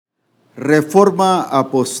Reforma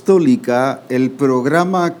Apostólica, el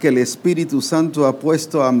programa que el Espíritu Santo ha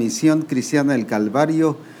puesto a Misión Cristiana el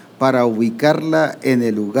Calvario para ubicarla en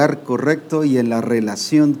el lugar correcto y en la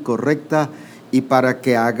relación correcta y para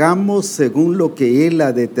que hagamos según lo que Él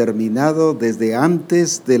ha determinado desde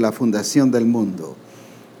antes de la fundación del mundo.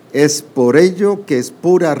 Es por ello que es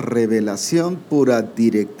pura revelación, pura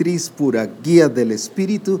directriz, pura guía del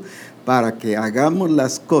Espíritu para que hagamos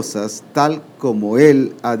las cosas tal como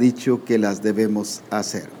Él ha dicho que las debemos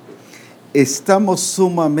hacer. Estamos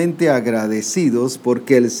sumamente agradecidos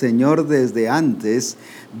porque el Señor desde antes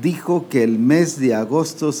dijo que el mes de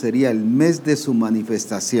agosto sería el mes de su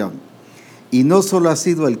manifestación. Y no solo ha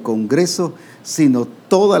sido el Congreso, sino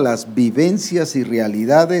todas las vivencias y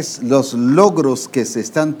realidades, los logros que se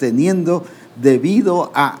están teniendo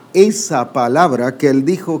debido a esa palabra que Él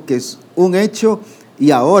dijo que es un hecho y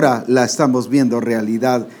ahora la estamos viendo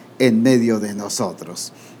realidad en medio de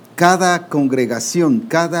nosotros. Cada congregación,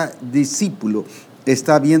 cada discípulo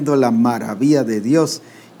está viendo la maravilla de Dios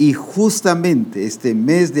y justamente este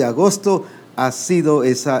mes de agosto ha sido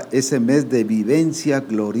ese mes de vivencia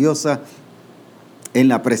gloriosa en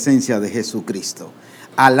la presencia de Jesucristo.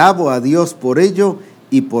 Alabo a Dios por ello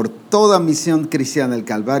y por toda Misión Cristiana el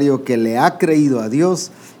Calvario que le ha creído a Dios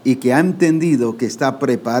y que ha entendido que está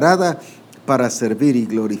preparada para servir y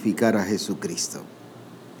glorificar a Jesucristo.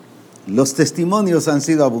 Los testimonios han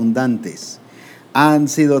sido abundantes. Han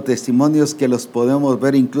sido testimonios que los podemos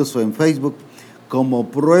ver incluso en Facebook como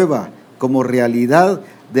prueba, como realidad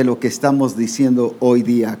de lo que estamos diciendo hoy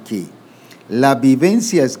día aquí. La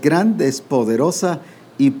vivencia es grande, es poderosa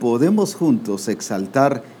y podemos juntos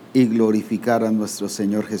exaltar y glorificar a nuestro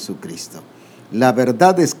Señor Jesucristo. La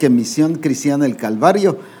verdad es que Misión Cristiana el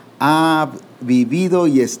Calvario ha vivido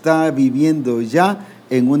y está viviendo ya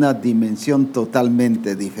en una dimensión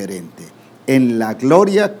totalmente diferente, en la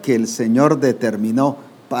gloria que el Señor determinó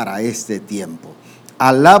para este tiempo.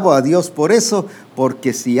 Alabo a Dios por eso,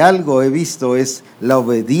 porque si algo he visto es la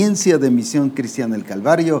obediencia de Misión Cristiana el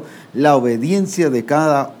Calvario, la obediencia de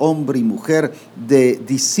cada hombre y mujer, de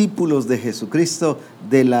discípulos de Jesucristo,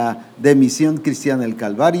 de Misión Cristiana el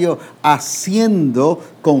Calvario, haciendo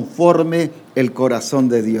conforme el corazón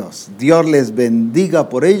de Dios. Dios les bendiga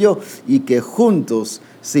por ello y que juntos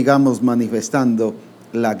sigamos manifestando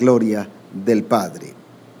la gloria del Padre.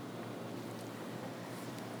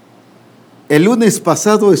 El lunes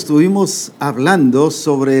pasado estuvimos hablando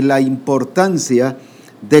sobre la importancia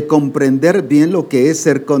de comprender bien lo que es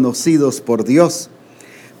ser conocidos por Dios,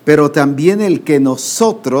 pero también el que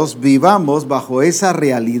nosotros vivamos bajo esa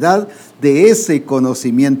realidad de ese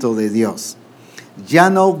conocimiento de Dios. Ya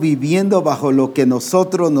no viviendo bajo lo que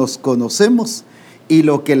nosotros nos conocemos y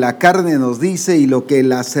lo que la carne nos dice y lo que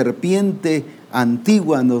la serpiente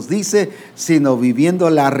antigua nos dice, sino viviendo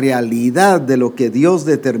la realidad de lo que Dios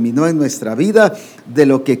determinó en nuestra vida, de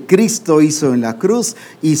lo que Cristo hizo en la cruz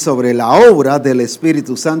y sobre la obra del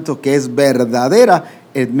Espíritu Santo que es verdadera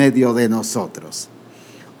en medio de nosotros.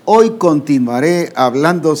 Hoy continuaré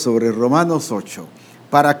hablando sobre Romanos 8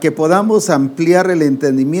 para que podamos ampliar el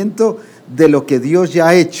entendimiento de lo que Dios ya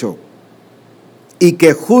ha hecho y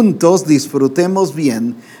que juntos disfrutemos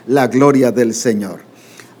bien la gloria del Señor.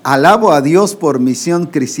 Alabo a Dios por Misión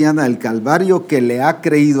Cristiana el Calvario que le ha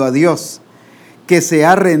creído a Dios, que se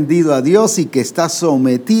ha rendido a Dios y que está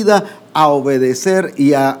sometida a obedecer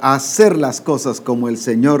y a hacer las cosas como el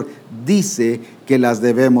Señor dice que las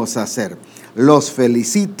debemos hacer. Los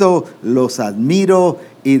felicito, los admiro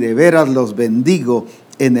y de veras los bendigo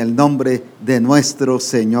en el nombre de nuestro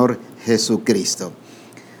Señor Jesucristo.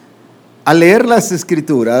 Al leer las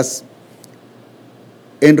Escrituras,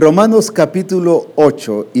 en Romanos capítulo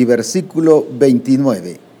 8 y versículo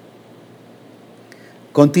 29,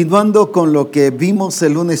 continuando con lo que vimos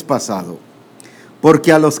el lunes pasado,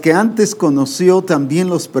 porque a los que antes conoció también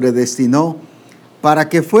los predestinó para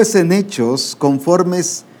que fuesen hechos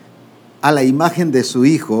conformes a la imagen de su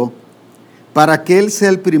Hijo, para que Él sea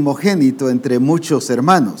el primogénito entre muchos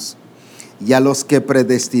hermanos. Y a los que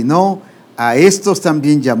predestinó, a estos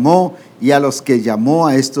también llamó, y a los que llamó,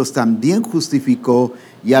 a estos también justificó,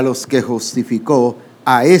 y a los que justificó,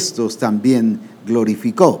 a estos también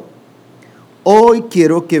glorificó. Hoy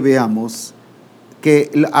quiero que veamos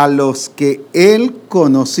que a los que Él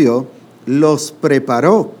conoció, los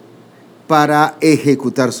preparó para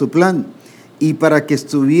ejecutar su plan y para que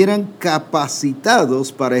estuvieran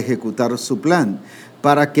capacitados para ejecutar su plan,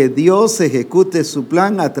 para que Dios ejecute su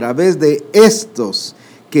plan a través de estos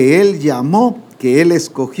que Él llamó, que Él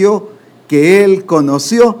escogió, que Él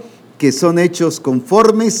conoció, que son hechos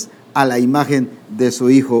conformes a la imagen de su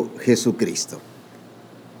Hijo Jesucristo.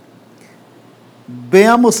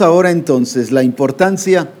 Veamos ahora entonces la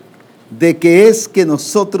importancia de que es que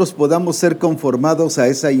nosotros podamos ser conformados a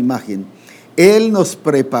esa imagen. Él nos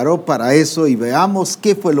preparó para eso y veamos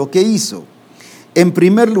qué fue lo que hizo. En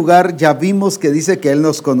primer lugar, ya vimos que dice que Él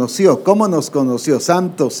nos conoció. ¿Cómo nos conoció?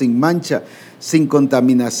 Santos, sin mancha, sin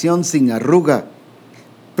contaminación, sin arruga,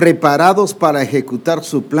 preparados para ejecutar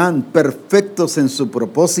su plan, perfectos en su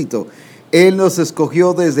propósito. Él nos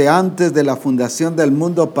escogió desde antes de la fundación del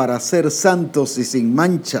mundo para ser santos y sin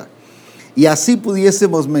mancha. Y así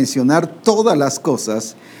pudiésemos mencionar todas las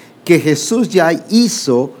cosas que Jesús ya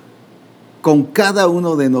hizo con cada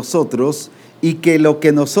uno de nosotros, y que lo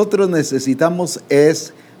que nosotros necesitamos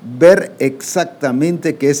es ver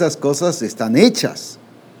exactamente que esas cosas están hechas,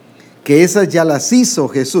 que esas ya las hizo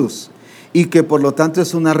Jesús, y que por lo tanto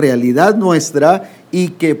es una realidad nuestra, y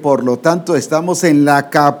que por lo tanto estamos en la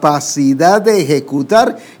capacidad de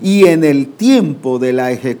ejecutar y en el tiempo de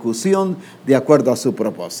la ejecución de acuerdo a su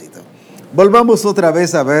propósito. Volvamos otra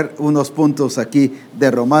vez a ver unos puntos aquí de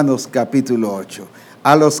Romanos capítulo 8.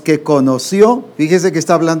 A los que conoció, fíjese que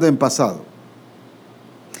está hablando en pasado,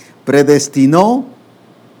 predestinó,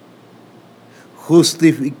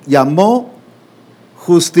 llamó,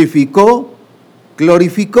 justificó,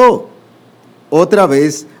 glorificó. Otra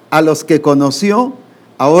vez, a los que conoció,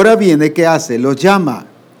 ahora viene, ¿qué hace? Los llama,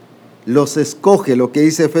 los escoge, lo que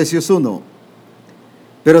dice Efesios 1.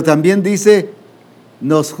 Pero también dice,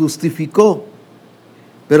 nos justificó,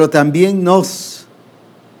 pero también nos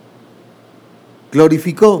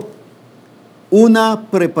glorificó. Una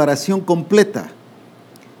preparación completa.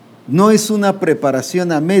 No es una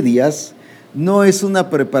preparación a medias, no es una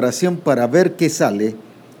preparación para ver qué sale,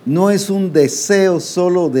 no es un deseo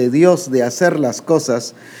solo de Dios de hacer las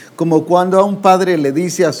cosas, como cuando a un padre le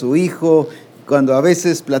dice a su hijo, cuando a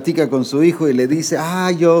veces platica con su hijo y le dice,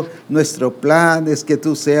 nuestro plan es que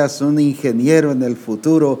tú seas un ingeniero en el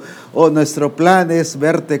futuro, o nuestro plan es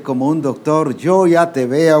verte como un doctor, yo ya te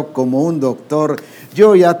veo como un doctor,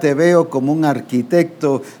 yo ya te veo como un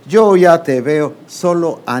arquitecto, yo ya te veo,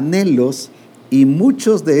 solo anhelos, y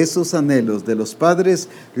muchos de esos anhelos de los padres,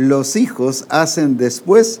 los hijos hacen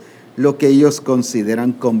después lo que ellos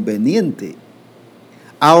consideran conveniente.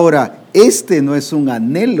 Ahora, este no es un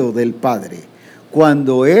anhelo del Padre.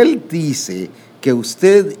 Cuando Él dice que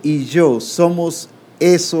usted y yo somos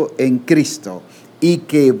eso en Cristo y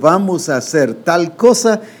que vamos a hacer tal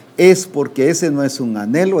cosa, es porque ese no es un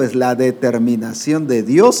anhelo, es la determinación de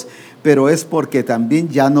Dios, pero es porque también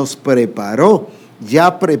ya nos preparó,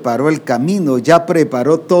 ya preparó el camino, ya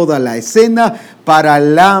preparó toda la escena para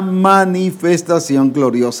la manifestación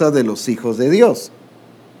gloriosa de los hijos de Dios.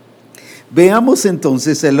 Veamos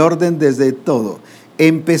entonces el orden desde todo.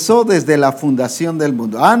 Empezó desde la fundación del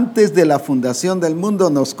mundo. Antes de la fundación del mundo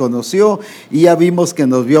nos conoció y ya vimos que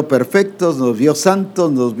nos vio perfectos, nos vio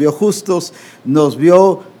santos, nos vio justos, nos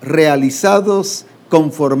vio realizados,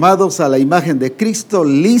 conformados a la imagen de Cristo,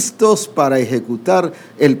 listos para ejecutar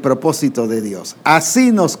el propósito de Dios.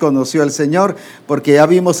 Así nos conoció el Señor, porque ya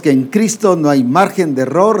vimos que en Cristo no hay margen de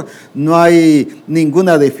error, no hay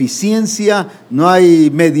ninguna deficiencia, no hay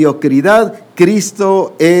mediocridad.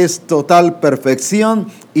 Cristo es total perfección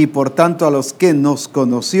y por tanto a los que nos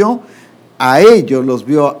conoció, a ellos los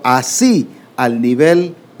vio así, al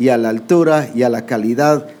nivel y a la altura y a la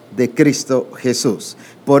calidad de Cristo Jesús.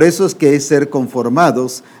 Por eso es que es ser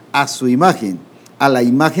conformados a su imagen, a la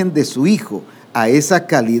imagen de su Hijo, a esa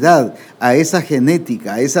calidad, a esa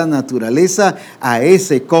genética, a esa naturaleza, a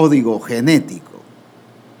ese código genético.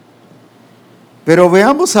 Pero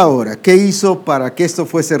veamos ahora qué hizo para que esto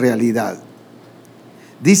fuese realidad.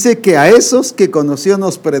 Dice que a esos que conoció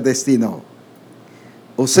nos predestinó.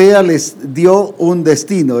 O sea, les dio un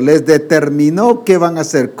destino, les determinó qué van a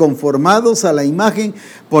ser, conformados a la imagen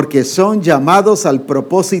porque son llamados al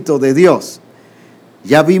propósito de Dios.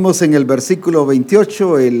 Ya vimos en el versículo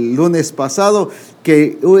 28, el lunes pasado,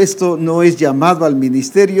 que esto no es llamado al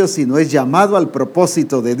ministerio, sino es llamado al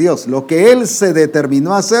propósito de Dios. Lo que Él se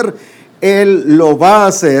determinó a hacer, Él lo va a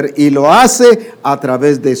hacer y lo hace a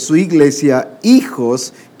través de su iglesia,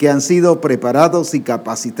 hijos que han sido preparados y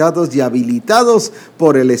capacitados y habilitados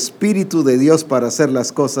por el Espíritu de Dios para hacer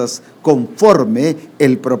las cosas conforme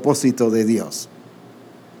el propósito de Dios.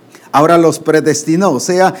 Ahora los predestinó, o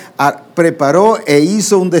sea, preparó e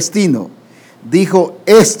hizo un destino. Dijo,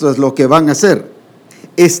 esto es lo que van a hacer.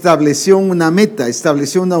 Estableció una meta,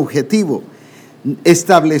 estableció un objetivo,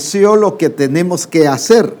 estableció lo que tenemos que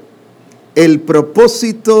hacer. El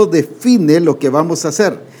propósito define lo que vamos a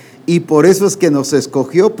hacer. Y por eso es que nos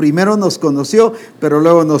escogió, primero nos conoció, pero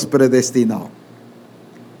luego nos predestinó.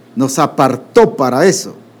 Nos apartó para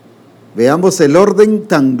eso. Veamos el orden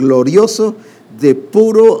tan glorioso de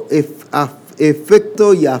puro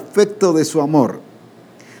efecto y afecto de su amor,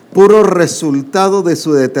 puro resultado de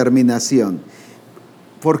su determinación.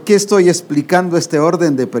 ¿Por qué estoy explicando este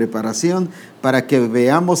orden de preparación? Para que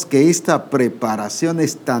veamos que esta preparación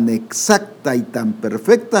es tan exacta y tan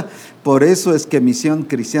perfecta. Por eso es que Misión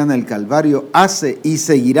Cristiana El Calvario hace y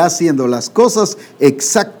seguirá haciendo las cosas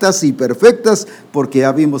exactas y perfectas, porque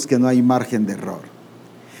ya vimos que no hay margen de error.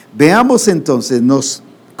 Veamos entonces, nos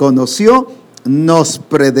conoció, nos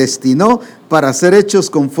predestinó para ser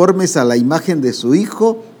hechos conformes a la imagen de su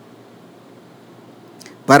Hijo,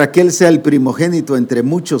 para que Él sea el primogénito entre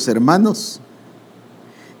muchos hermanos.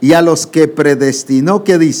 Y a los que predestinó,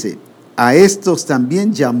 ¿qué dice? A estos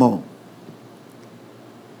también llamó.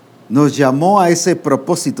 Nos llamó a ese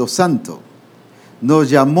propósito santo. Nos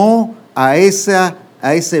llamó a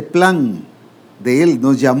ese plan de Él.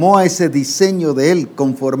 Nos llamó a ese diseño de Él,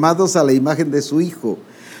 conformados a la imagen de su Hijo.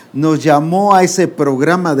 Nos llamó a ese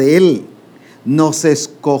programa de Él. Nos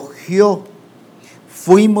escogió.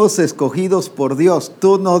 Fuimos escogidos por Dios.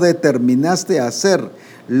 Tú no determinaste hacer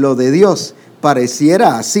lo de Dios.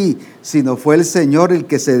 Pareciera así, sino fue el Señor el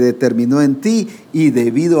que se determinó en ti, y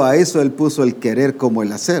debido a eso Él puso el querer como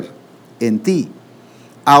el hacer en ti.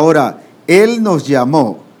 Ahora, Él nos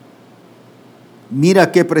llamó.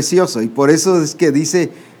 Mira qué precioso, y por eso es que dice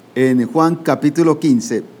en Juan capítulo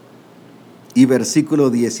 15 y versículo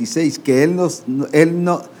 16 que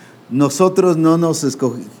nosotros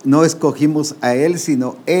no escogimos a Él,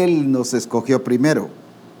 sino Él nos escogió primero.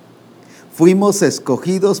 Fuimos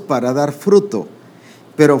escogidos para dar fruto,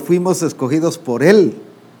 pero fuimos escogidos por Él.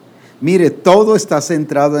 Mire, todo está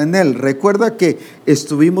centrado en Él. Recuerda que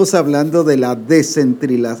estuvimos hablando de la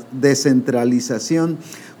descentralización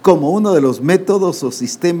como uno de los métodos o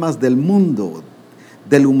sistemas del mundo,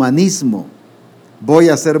 del humanismo. Voy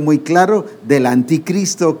a ser muy claro, del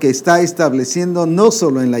anticristo que está estableciendo no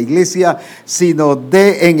solo en la iglesia, sino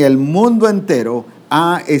en el mundo entero.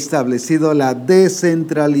 Ha establecido la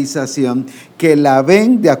descentralización, que la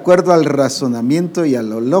ven de acuerdo al razonamiento y a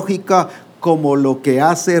la lógica como lo que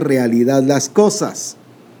hace realidad las cosas.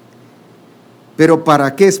 ¿Pero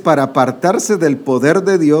para qué? Es para apartarse del poder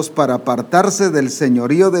de Dios, para apartarse del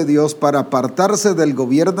señorío de Dios, para apartarse del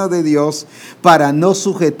gobierno de Dios, para no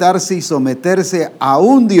sujetarse y someterse a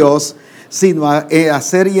un Dios, sino a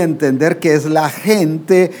hacer y entender que es la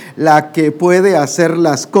gente la que puede hacer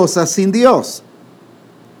las cosas sin Dios.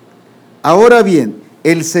 Ahora bien,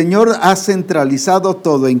 el Señor ha centralizado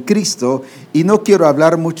todo en Cristo, y no quiero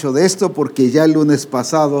hablar mucho de esto porque ya el lunes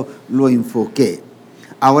pasado lo enfoqué.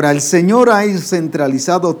 Ahora, el Señor ha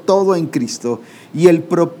centralizado todo en Cristo, y el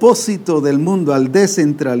propósito del mundo al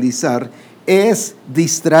descentralizar es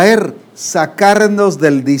distraer, sacarnos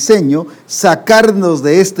del diseño, sacarnos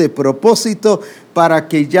de este propósito, para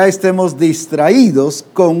que ya estemos distraídos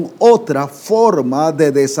con otra forma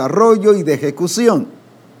de desarrollo y de ejecución.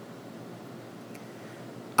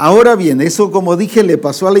 Ahora bien, eso, como dije, le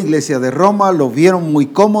pasó a la iglesia de Roma. Lo vieron muy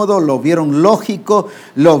cómodo, lo vieron lógico,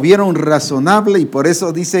 lo vieron razonable, y por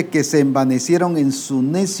eso dice que se envanecieron en su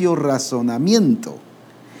necio razonamiento.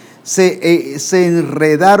 Se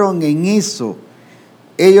enredaron en eso.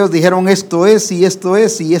 Ellos dijeron esto es y esto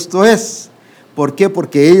es y esto es. ¿Por qué?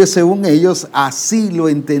 Porque ellos, según ellos, así lo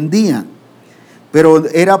entendían. Pero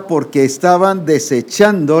era porque estaban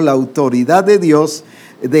desechando la autoridad de Dios.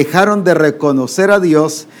 Dejaron de reconocer a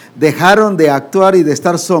Dios, dejaron de actuar y de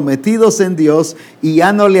estar sometidos en Dios, y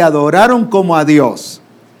ya no le adoraron como a Dios.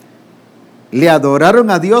 Le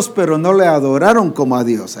adoraron a Dios, pero no le adoraron como a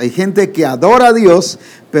Dios. Hay gente que adora a Dios,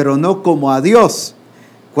 pero no como a Dios.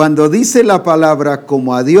 Cuando dice la palabra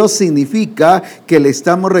como a Dios, significa que le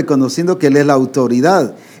estamos reconociendo que Él es la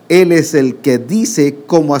autoridad. Él es el que dice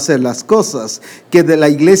cómo hacer las cosas, que de la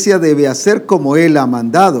iglesia debe hacer como Él ha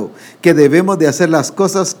mandado, que debemos de hacer las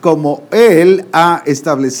cosas como Él ha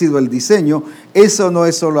establecido el diseño. Eso no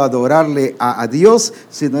es solo adorarle a Dios,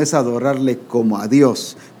 sino es adorarle como a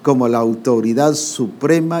Dios, como la autoridad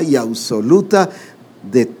suprema y absoluta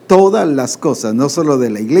de todas las cosas, no solo de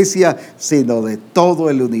la iglesia, sino de todo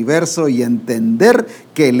el universo, y entender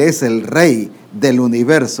que Él es el Rey del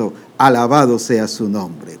universo. Alabado sea su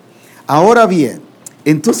nombre. Ahora bien,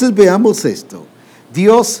 entonces veamos esto.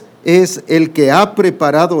 Dios es el que ha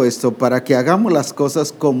preparado esto para que hagamos las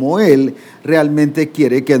cosas como Él realmente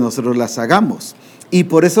quiere que nosotros las hagamos. Y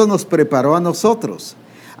por eso nos preparó a nosotros.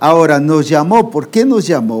 Ahora, nos llamó. ¿Por qué nos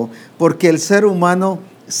llamó? Porque el ser humano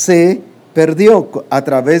se perdió a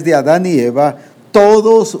través de Adán y Eva.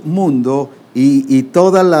 Todo mundo y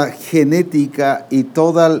toda la genética y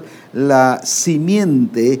toda la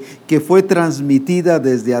simiente que fue transmitida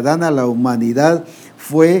desde Adán a la humanidad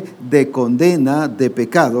fue de condena, de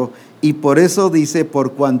pecado, y por eso dice,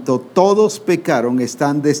 por cuanto todos pecaron,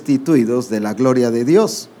 están destituidos de la gloria de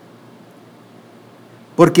Dios.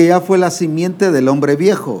 Porque ya fue la simiente del hombre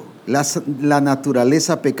viejo, la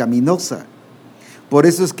naturaleza pecaminosa. Por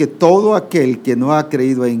eso es que todo aquel que no ha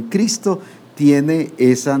creído en Cristo tiene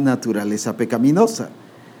esa naturaleza pecaminosa.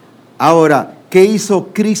 Ahora, ¿qué hizo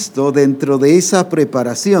Cristo dentro de esa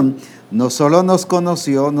preparación? No solo nos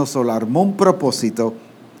conoció, no solo armó un propósito,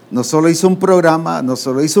 no solo hizo un programa, no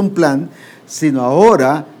solo hizo un plan, sino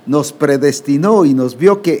ahora nos predestinó y nos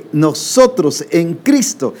vio que nosotros en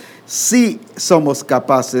Cristo sí somos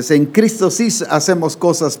capaces, en Cristo sí hacemos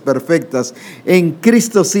cosas perfectas, en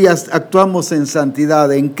Cristo sí actuamos en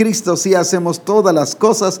santidad, en Cristo sí hacemos todas las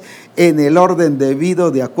cosas en el orden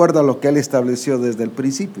debido de acuerdo a lo que Él estableció desde el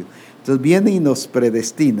principio. Entonces viene y nos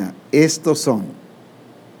predestina, estos son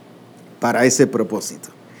para ese propósito.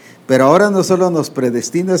 Pero ahora no solo nos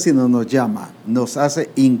predestina, sino nos llama, nos hace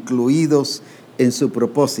incluidos en su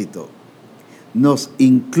propósito, nos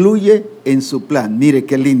incluye en su plan. Mire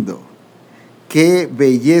qué lindo, qué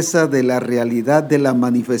belleza de la realidad de la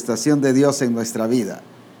manifestación de Dios en nuestra vida.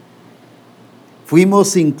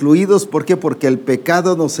 Fuimos incluidos, ¿por qué? Porque el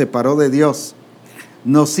pecado nos separó de Dios,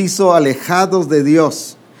 nos hizo alejados de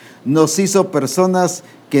Dios, nos hizo personas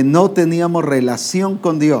que no teníamos relación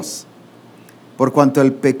con Dios. Por cuanto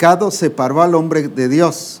el pecado separó al hombre de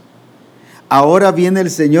Dios. Ahora viene el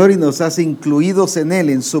Señor y nos hace incluidos en Él,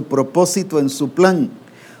 en su propósito, en su plan.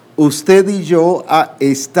 Usted y yo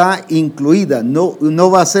está incluida, no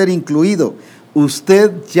va a ser incluido.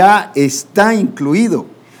 Usted ya está incluido.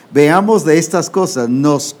 Veamos de estas cosas.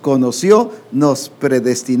 Nos conoció, nos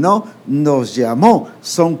predestinó, nos llamó.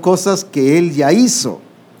 Son cosas que Él ya hizo.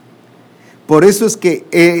 Por eso es que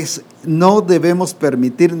no debemos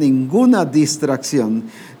permitir ninguna distracción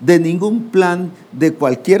de ningún plan de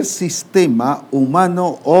cualquier sistema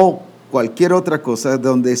humano o cualquier otra cosa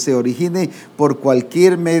donde se origine por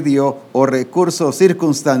cualquier medio o recurso o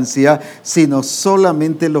circunstancia, sino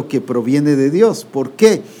solamente lo que proviene de Dios. ¿Por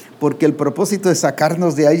qué? Porque el propósito es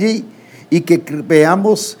sacarnos de allí y que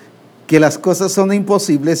veamos que las cosas son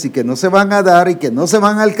imposibles y que no se van a dar y que no se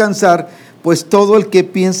van a alcanzar. Pues todo el que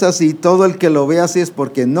piensa así, todo el que lo ve así es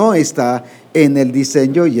porque no está en el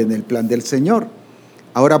diseño y en el plan del Señor.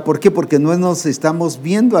 Ahora, ¿por qué? Porque no nos estamos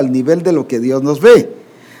viendo al nivel de lo que Dios nos ve.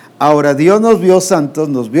 Ahora, Dios nos vio santos,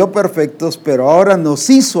 nos vio perfectos, pero ahora nos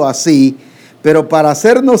hizo así. Pero para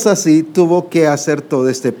hacernos así, tuvo que hacer todo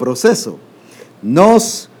este proceso.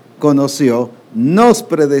 Nos conoció, nos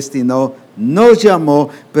predestinó, nos llamó,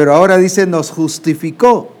 pero ahora dice, nos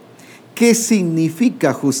justificó. ¿Qué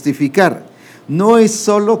significa justificar? No es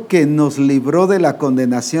solo que nos libró de la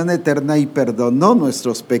condenación eterna y perdonó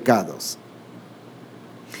nuestros pecados,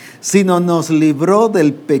 sino nos libró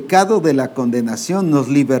del pecado de la condenación, nos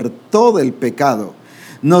libertó del pecado,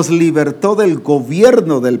 nos libertó del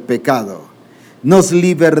gobierno del pecado, nos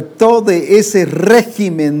libertó de ese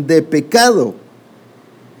régimen de pecado.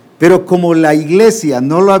 Pero como la iglesia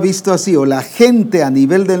no lo ha visto así, o la gente a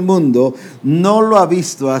nivel del mundo no lo ha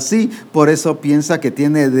visto así, por eso piensa que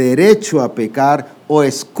tiene derecho a pecar o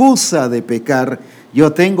excusa de pecar.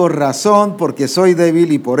 Yo tengo razón porque soy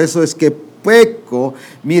débil y por eso es que peco.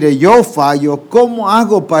 Mire, yo fallo. ¿Cómo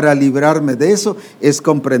hago para librarme de eso? Es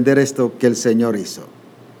comprender esto que el Señor hizo.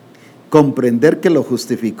 Comprender que lo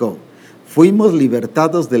justificó. Fuimos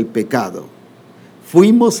libertados del pecado.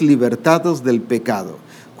 Fuimos libertados del pecado.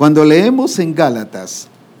 Cuando leemos en Gálatas,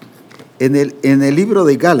 en el libro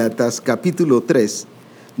de Gálatas, capítulo 3,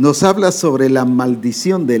 nos habla sobre la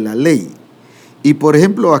maldición de la ley. Y por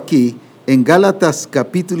ejemplo aquí, en Gálatas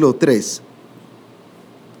capítulo 3,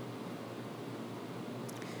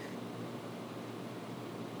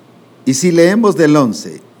 y si leemos del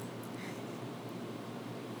 11,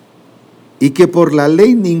 y que por la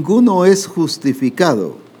ley ninguno es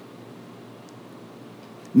justificado,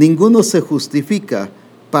 ninguno se justifica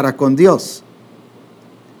para con Dios.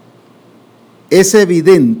 Es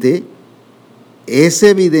evidente,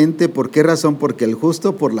 ¿por qué razón? Porque el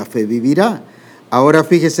justo por la fe vivirá. Ahora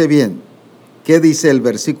fíjese bien, ¿qué dice el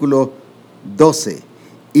versículo 12?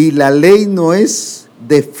 Y la ley no es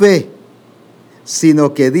de fe,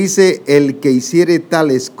 sino que dice, el que hiciere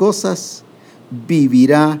tales cosas,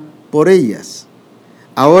 vivirá por ellas.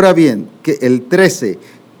 Ahora bien, que el 13,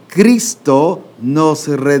 Cristo nos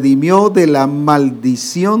redimió de la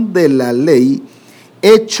maldición de la ley,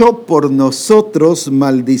 hecho por nosotros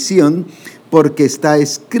maldición, porque está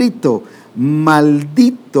escrito,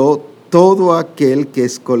 maldito todo aquel que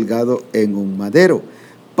es colgado en un madero,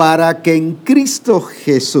 para que en Cristo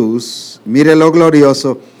Jesús, mire lo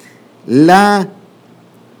glorioso, la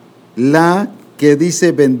la que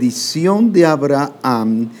dice bendición de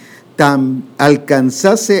Abraham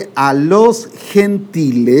alcanzase a los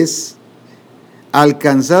gentiles,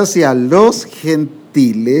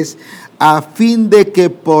 a fin de que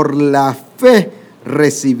por la fe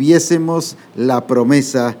recibiésemos la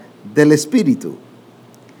promesa del Espíritu.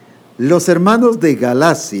 Los hermanos de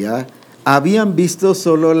Galacia habían visto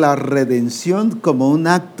solo la redención como un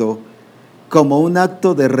acto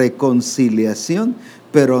de reconciliación,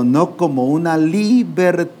 pero no como una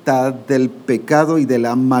libertad del pecado y de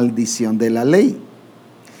la maldición de la ley.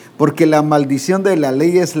 Porque la maldición de la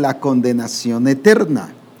ley es la condenación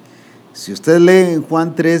eterna. Si usted lee en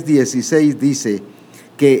Juan 3:16, dice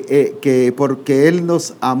que porque Él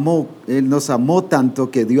nos amó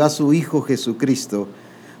tanto que dio a su Hijo Jesucristo,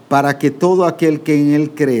 para que todo aquel que en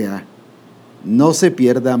Él crea no se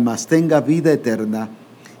pierda, mas tenga vida eterna.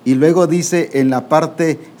 Y luego dice en la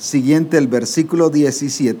parte siguiente, el versículo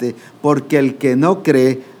 17, porque el que no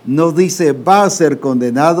cree, no dice va a ser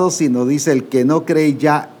condenado, sino dice el que no cree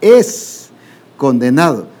ya es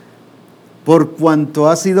condenado, por cuanto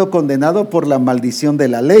ha sido condenado por la maldición de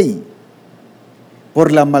la ley.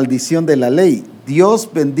 Por la maldición de la ley. Dios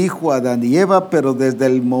bendijo a Adán y Eva, pero desde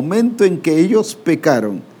el momento en que ellos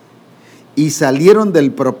pecaron y salieron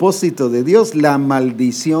del propósito de Dios, la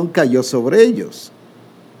maldición cayó sobre ellos.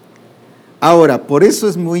 Ahora, por eso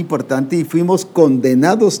es muy importante y fuimos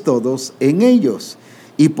condenados todos en ellos.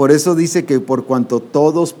 Y por eso dice que por cuanto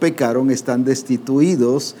todos pecaron, están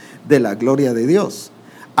destituidos de la gloria de Dios.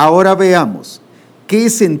 Ahora veamos, ¿qué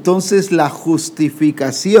es entonces la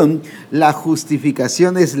justificación? La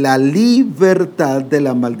justificación es la libertad de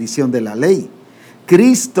la maldición de la ley.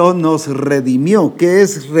 Cristo nos redimió. ¿Qué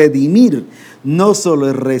es redimir? No solo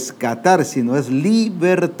es rescatar, sino es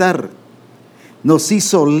libertar. Nos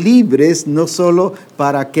hizo libres no solo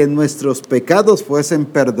para que nuestros pecados fuesen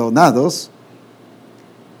perdonados,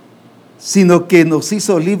 sino que nos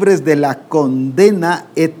hizo libres de la condena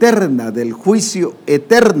eterna, del juicio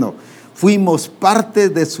eterno. Fuimos parte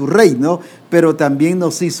de su reino, pero también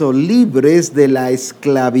nos hizo libres de la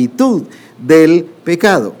esclavitud del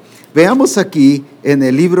pecado. Veamos aquí en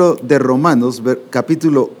el libro de Romanos,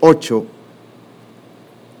 capítulo 8.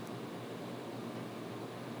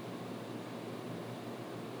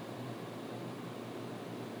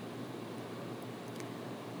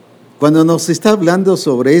 Cuando nos está hablando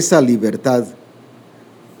sobre esa libertad,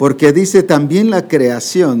 porque dice también la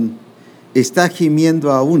creación está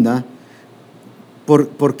gimiendo a una.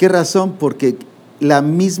 ¿Por qué razón? Porque la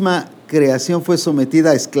misma creación fue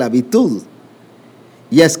sometida a esclavitud.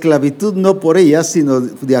 Y a esclavitud no por ella, sino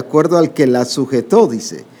de acuerdo al que la sujetó,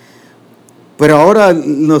 dice. Pero ahora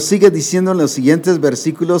nos sigue diciendo en los siguientes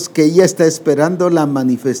versículos que ella está esperando la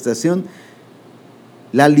manifestación,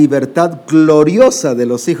 la libertad gloriosa de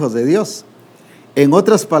los hijos de Dios. En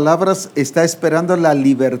otras palabras, está esperando la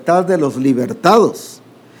libertad de los libertados,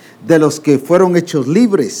 de los que fueron hechos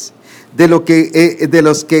libres, de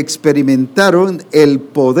los que experimentaron el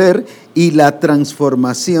poder y la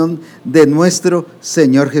transformación de nuestro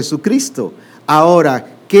Señor Jesucristo.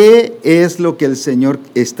 Ahora, ¿qué es lo que el Señor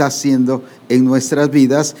está haciendo en nuestras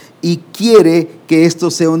vidas? Y quiere que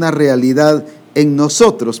esto sea una realidad en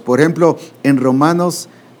nosotros. Por ejemplo, en Romanos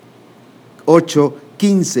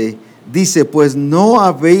 8:15 dice, pues no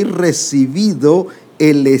habéis recibido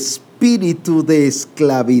el espíritu de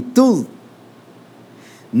esclavitud.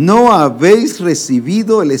 No habéis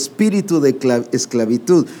recibido el espíritu de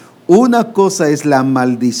esclavitud. Una cosa es la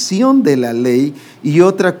maldición de la ley y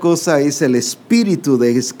otra cosa es el espíritu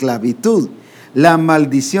de esclavitud. La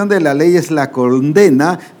maldición de la ley es la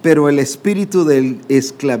condena, pero el espíritu de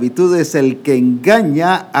esclavitud es el que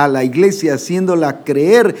engaña a la iglesia haciéndola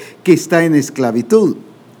creer que está en esclavitud.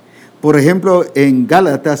 Por ejemplo, en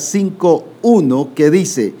Gálatas 5:1 que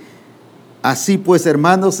dice, así pues,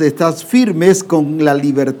 hermanos, estad firmes con la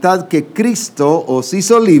libertad que Cristo os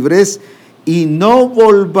hizo libres y no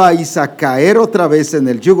volváis a caer otra vez en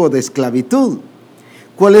el yugo de esclavitud.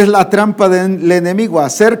 ¿Cuál es la trampa del enemigo?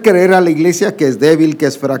 Hacer creer a la iglesia que es débil, que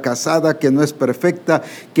es fracasada, que no es perfecta,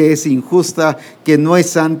 que es injusta, que no es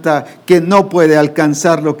santa, que no puede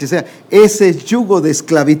alcanzar lo que sea. Ese es yugo de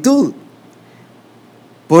esclavitud.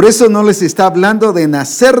 Por eso no les está hablando de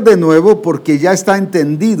nacer de nuevo, porque ya está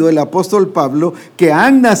entendido el apóstol Pablo que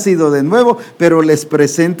han nacido de nuevo, pero les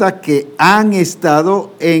presenta que han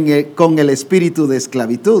estado con el espíritu de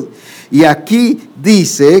esclavitud. Y aquí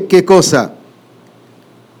dice, ¿qué cosa?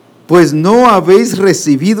 Pues no habéis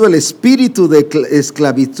recibido el espíritu de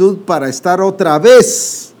esclavitud para estar otra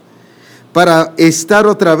vez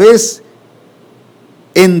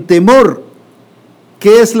en temor.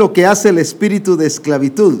 ¿Qué es lo que hace el espíritu de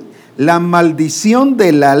esclavitud? La maldición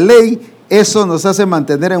de la ley, eso nos hace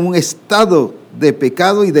mantener en un estado de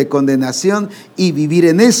pecado y de condenación y vivir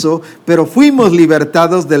en eso, pero fuimos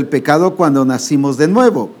libertados del pecado cuando nacimos de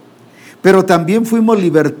nuevo. Pero también fuimos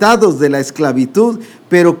libertados de la esclavitud,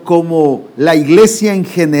 pero como la iglesia en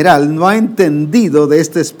general no ha entendido de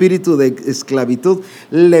este espíritu de esclavitud,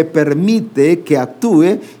 le permite que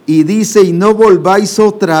actúe y dice, y no volváis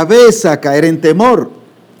otra vez a caer en temor.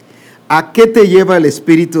 ¿A qué te lleva el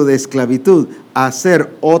espíritu de esclavitud? A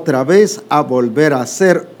hacer otra vez, a volver a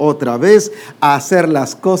hacer otra vez, a hacer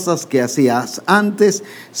las cosas que hacías antes.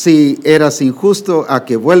 Si eras injusto, a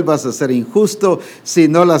que vuelvas a ser injusto. Si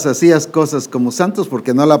no las hacías cosas como santos,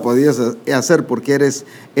 porque no la podías hacer porque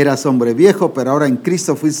eras hombre viejo, pero ahora en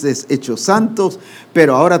Cristo fuiste hechos santos,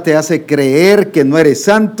 pero ahora te hace creer que no eres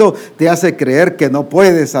santo, te hace creer que no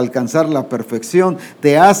puedes alcanzar la perfección,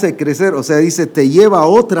 te hace crecer, o sea, dice, te lleva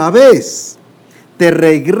otra vez. Te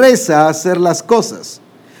regresa a hacer las cosas.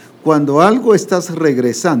 Cuando algo estás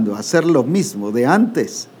regresando a hacer lo mismo de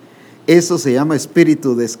antes, eso se llama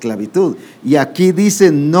espíritu de esclavitud. Y aquí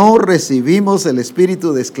dice, no recibimos el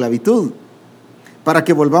espíritu de esclavitud para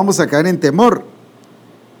que volvamos a caer en temor.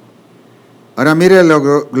 Ahora mire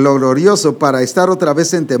lo glorioso, para estar otra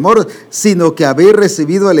vez en temor, sino que habéis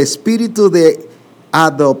recibido el espíritu de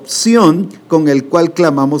adopción con el cual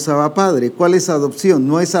clamamos a Padre. ¿Cuál es adopción?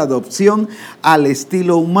 No es adopción al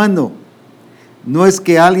estilo humano. No es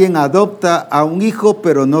que alguien adopta a un hijo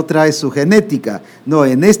pero no trae su genética. No,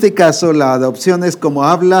 en este caso la adopción es como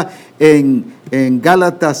habla en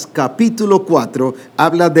Gálatas capítulo 4,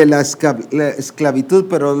 habla de la esclavitud,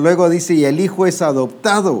 pero luego dice, y el hijo es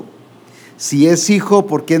adoptado. Si es hijo,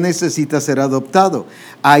 ¿por qué necesita ser adoptado?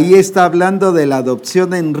 Ahí está hablando de la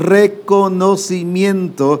adopción en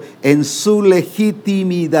reconocimiento, en su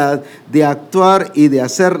legitimidad de actuar y de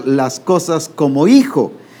hacer las cosas como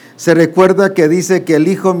hijo. Se recuerda que dice que el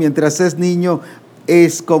hijo, mientras es niño,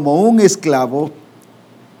 es como un esclavo,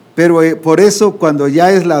 pero por eso cuando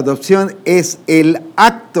ya es la adopción es el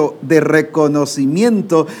acto de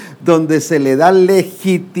reconocimiento donde se le da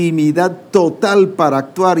legitimidad total para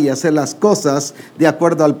actuar y hacer las cosas de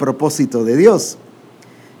acuerdo al propósito de Dios.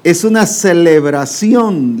 Es una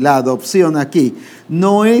celebración la adopción aquí.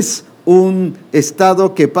 No es un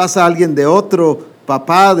estado que pasa a alguien de otro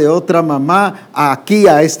papá, de otra mamá, aquí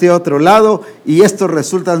a este otro lado, y estos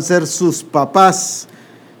resultan ser sus papás.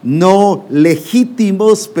 No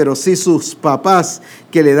legítimos, pero sí sus papás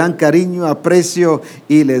que le dan cariño, aprecio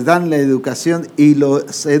y les dan la educación y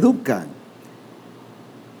los educan.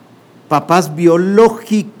 Papás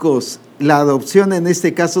biológicos. La adopción en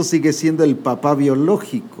este caso sigue siendo el papá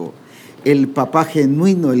biológico, el papá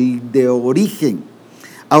genuino, el de origen.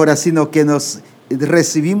 Ahora, sino que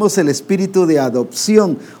recibimos el espíritu de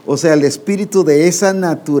adopción, o sea, el espíritu de esa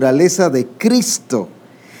naturaleza de Cristo.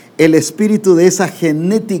 El espíritu de esa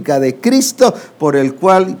genética de Cristo, por el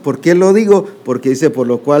cual, ¿por qué lo digo? Porque dice, por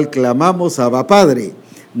lo cual clamamos Abba Padre.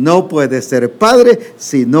 No puede ser Padre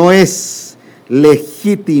si no es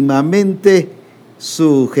legítimamente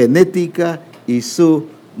su genética y su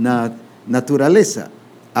naturaleza.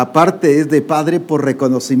 Aparte es de Padre por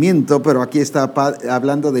reconocimiento, pero aquí está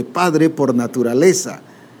hablando de Padre por naturaleza.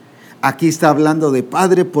 Aquí está hablando de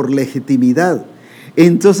Padre por legitimidad.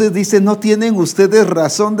 Entonces dice, no tienen ustedes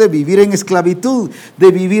razón de vivir en esclavitud,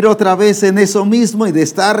 de vivir otra vez en eso mismo y de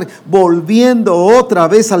estar volviendo otra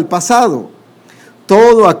vez al pasado.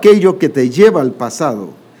 Todo aquello que te lleva al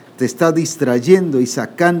pasado te está distrayendo y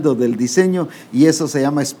sacando del diseño, y eso se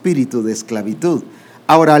llama espíritu de esclavitud.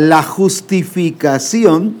 Ahora, la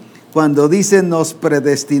justificación, cuando dice nos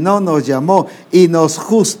predestinó, nos llamó y nos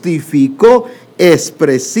justificó, es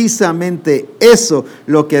precisamente eso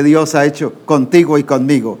lo que Dios ha hecho contigo y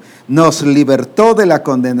conmigo. Nos libertó de la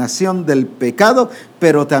condenación del pecado,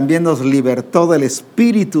 pero también nos libertó del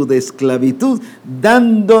espíritu de esclavitud,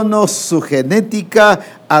 dándonos su genética,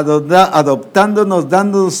 adoptándonos,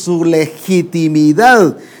 dándonos su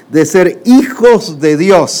legitimidad de ser hijos de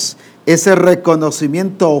Dios. Ese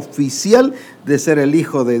reconocimiento oficial de ser el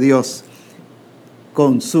Hijo de Dios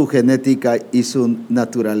con su genética y su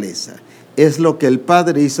naturaleza. Es lo que el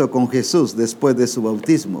Padre hizo con Jesús después de su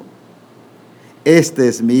bautismo. Este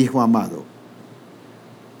es mi Hijo amado.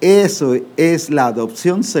 Eso es la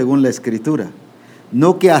adopción según la Escritura.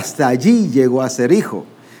 No que hasta allí llegó a ser hijo,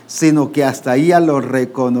 sino que hasta ahí ya lo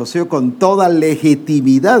reconoció con toda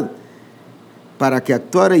legitimidad para que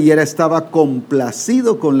actuara, y él estaba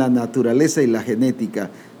complacido con la naturaleza y la genética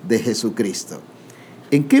de Jesucristo.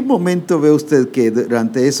 ¿En qué momento ve usted que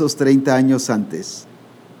durante esos 30 años antes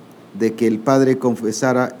de que el Padre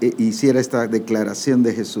confesara e hiciera esta declaración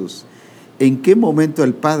de Jesús, ¿En qué momento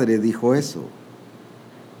el Padre dijo eso?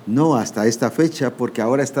 No hasta esta fecha, porque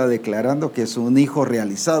ahora está declarando que es un hijo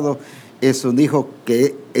realizado, es un hijo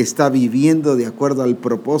que está viviendo de acuerdo al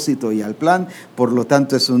propósito y al plan, por lo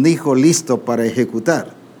tanto es un hijo listo para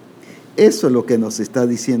ejecutar. Eso es lo que nos está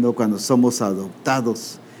diciendo cuando somos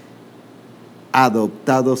adoptados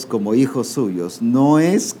como hijos suyos. No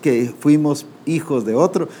es que fuimos hijos de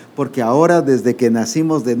otro, porque ahora desde que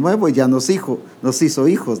nacimos de nuevo ya nos hizo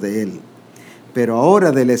hijos de Él. Pero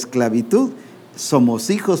ahora de la esclavitud somos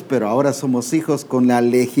hijos, pero ahora somos hijos con la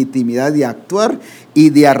legitimidad de actuar y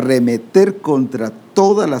de arremeter contra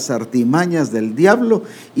todas las artimañas del diablo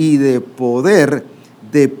y de poder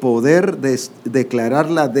declarar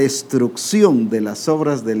la destrucción de las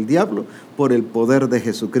obras del diablo por el poder de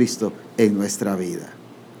Jesucristo en nuestra vida.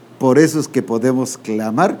 Por eso es que podemos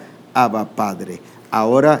clamar, Abba Padre.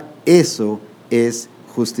 Ahora eso es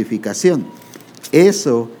justificación.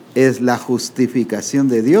 Eso es la justificación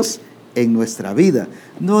de Dios en nuestra vida.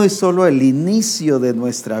 No es solo el inicio de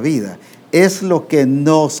nuestra vida, es lo que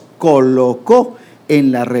nos colocó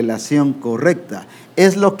en la relación correcta,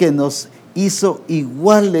 es lo que nos hizo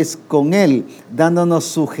iguales con Él, dándonos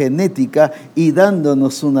su genética y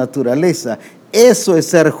dándonos su naturaleza. Eso es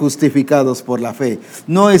ser justificados por la fe.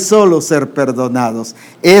 No es solo ser perdonados,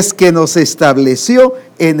 es que nos estableció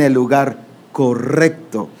en el lugar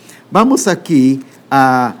correcto. Vamos aquí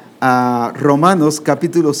a Romanos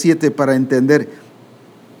capítulo 7 para entender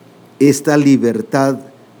esta libertad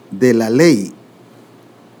de la ley.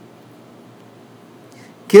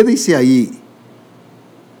 ¿Qué dice ahí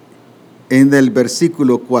en el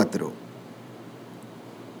versículo 4?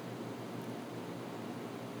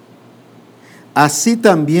 Así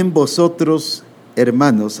también vosotros,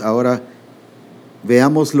 hermanos, ahora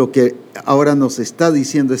veamos lo que ahora nos está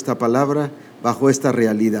diciendo esta palabra bajo esta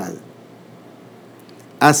realidad.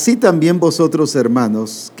 Así también vosotros,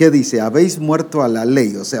 hermanos, ¿qué dice? Habéis muerto a la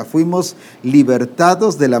ley, o sea, fuimos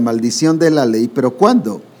libertados de la maldición de la ley, ¿pero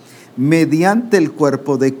cuándo? Mediante el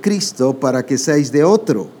cuerpo de Cristo, para que seáis de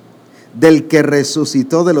otro, del que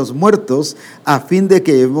resucitó de los muertos, a fin de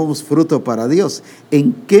que llevemos fruto para Dios.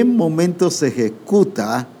 ¿En qué momento se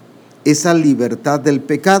ejecuta esa libertad del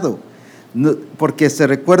pecado? No, porque se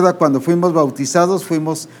recuerda cuando fuimos bautizados,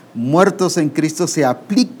 fuimos muertos en Cristo, se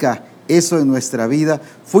aplica eso en nuestra vida.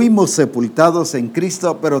 Fuimos sepultados en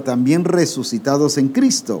Cristo, pero también resucitados en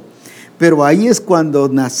Cristo. Pero ahí es cuando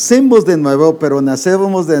nacemos de nuevo, pero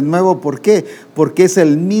nacemos de nuevo, ¿por qué? Porque es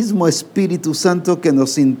el mismo Espíritu Santo que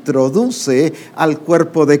nos introduce al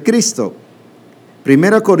cuerpo de Cristo.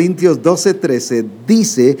 1 Corintios 12:13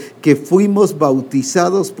 dice que fuimos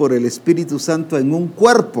bautizados por el Espíritu Santo en un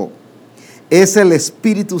cuerpo. Es el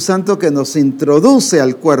Espíritu Santo que nos introduce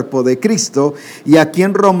al cuerpo de Cristo. Y aquí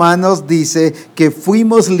en Romanos dice que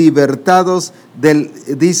fuimos libertados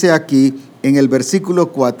dice aquí en el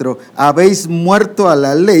versículo 4, habéis muerto a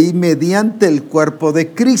la ley mediante el cuerpo de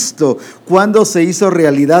Cristo. Cuando se hizo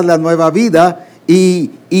realidad la nueva vida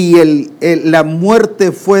y la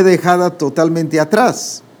muerte fue dejada totalmente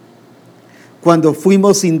atrás. Cuando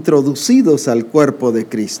fuimos introducidos al cuerpo de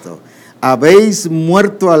Cristo. Habéis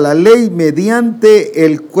muerto a la ley mediante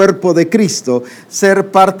el cuerpo de Cristo.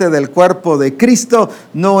 Ser parte del cuerpo de Cristo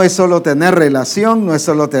no es solo tener relación, no es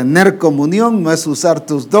solo tener comunión, no es usar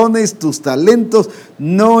tus dones, tus talentos,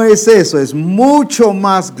 no es eso, es mucho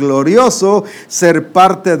más glorioso. Ser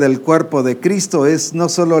parte del cuerpo de Cristo es no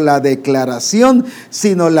solo la declaración,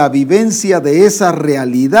 sino la vivencia de esa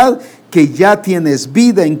realidad que ya tienes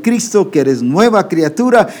vida en Cristo, que eres nueva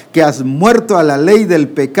criatura, que has muerto a la ley del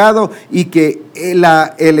pecado y que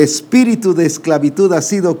el espíritu de esclavitud ha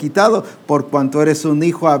sido quitado por cuanto eres un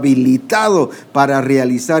hijo habilitado para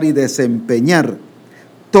realizar y desempeñar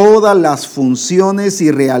todas las funciones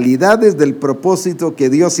y realidades del propósito que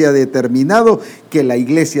Dios se ha determinado que la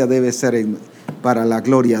iglesia debe ser para la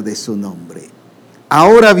gloria de su nombre.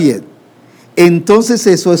 Ahora bien, entonces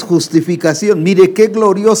eso es justificación. Mire qué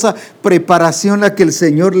gloriosa preparación la que el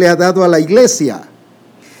Señor le ha dado a la iglesia.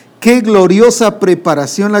 Qué gloriosa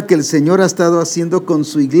preparación la que el Señor ha estado haciendo con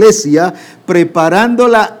su iglesia,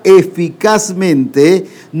 preparándola eficazmente,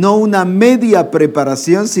 no una media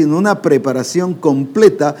preparación, sino una preparación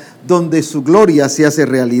completa donde su gloria se hace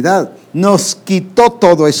realidad. Nos quitó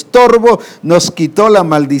todo estorbo, nos quitó la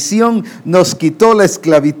maldición, nos quitó la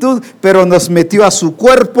esclavitud, pero nos metió a su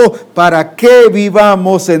cuerpo para que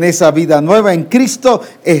vivamos en esa vida nueva en Cristo,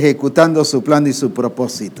 ejecutando su plan y su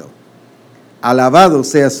propósito. Alabado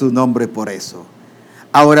sea su nombre por eso.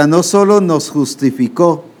 Ahora no solo nos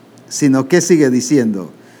justificó, sino que sigue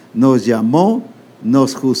diciendo, nos llamó,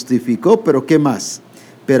 nos justificó, pero ¿qué más?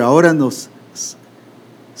 Pero ahora nos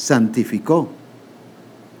santificó.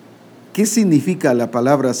 ¿Qué significa la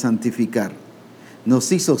palabra santificar?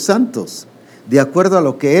 Nos hizo santos. De acuerdo a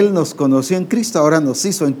lo que Él nos conoció en Cristo, ahora nos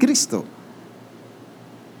hizo en Cristo.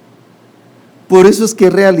 Por eso es que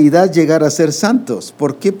es realidad llegar a ser santos.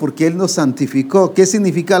 ¿Por qué? Porque Él nos santificó. ¿Qué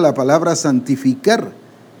significa la palabra santificar?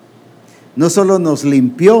 No solo nos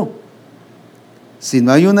limpió,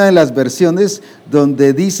 sino hay una de las versiones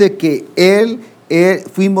donde dice que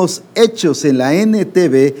fuimos hechos, en la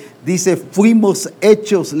NTV, dice fuimos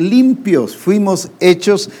hechos limpios, fuimos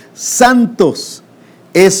hechos santos.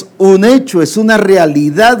 Es un hecho, es una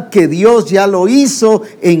realidad que Dios ya lo hizo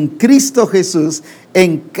en Cristo Jesús,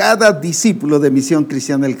 en cada discípulo de Misión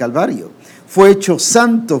Cristiana del Calvario. Fue hecho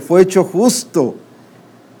santo, fue hecho justo.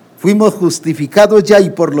 Fuimos justificados ya y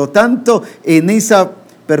por lo tanto en esa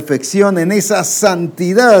perfección, en esa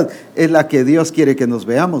santidad es la que Dios quiere que nos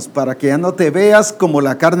veamos, para que ya no te veas como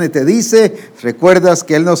la carne te dice. Recuerdas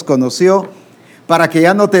que Él nos conoció. Para que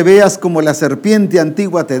ya no te veas como la serpiente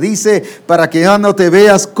antigua te dice, para que ya no te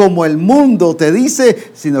veas como el mundo te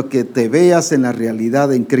dice, sino que te veas en la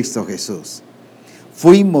realidad en Cristo Jesús.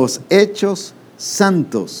 Fuimos hechos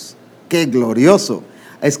santos. ¡Qué glorioso!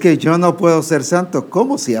 Es que yo no puedo ser santo.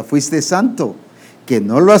 ¿Cómo si ya fuiste santo? Que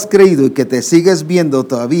no lo has creído y que te sigues viendo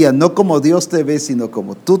todavía, no como Dios te ve, sino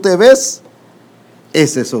como tú te ves.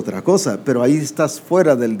 Esa es otra cosa, pero ahí estás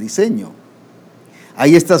fuera del diseño.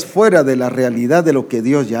 Ahí estás fuera de la realidad de lo que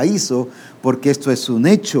Dios ya hizo, porque esto es un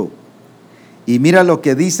hecho. Y mira lo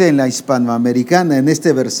que dice en la hispanoamericana, en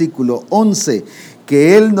este versículo 11,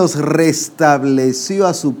 que Él nos restableció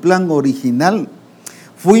a su plan original.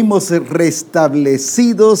 Fuimos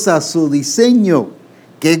restablecidos a su diseño.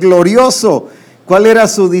 ¡Qué glorioso! ¿Cuál era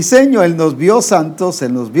su diseño? Él nos vio santos,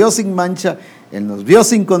 Él nos vio sin mancha, Él nos vio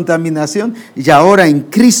sin contaminación, y ahora en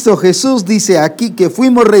Cristo Jesús dice aquí que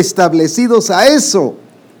fuimos restablecidos a eso.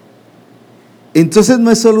 Entonces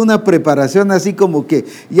no es solo una preparación así como que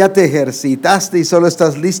ya te ejercitaste y solo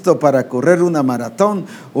estás listo para correr una maratón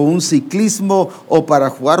o un ciclismo o para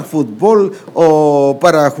jugar fútbol o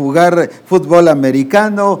para jugar fútbol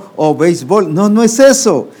americano o béisbol. No, no es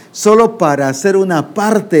eso. Solo para hacer una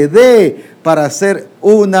parte para hacer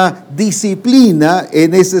una disciplina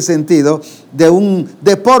en ese sentido de un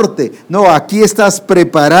deporte. No, aquí estás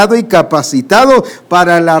preparado y capacitado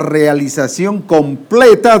para la realización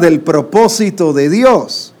completa del propósito de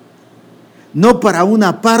Dios. No para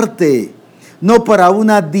una parte, no para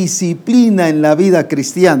una disciplina en la vida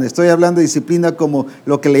cristiana. Estoy hablando de disciplina como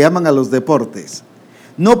lo que le llaman a los deportes.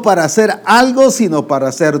 No para hacer algo, sino para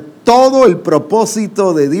hacer todo el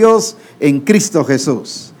propósito de Dios en Cristo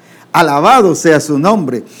Jesús. Alabado sea su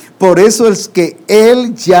nombre. Por eso es que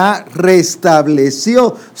Él ya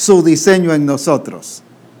restableció su diseño en nosotros.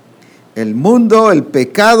 El mundo, el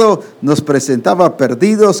pecado nos presentaba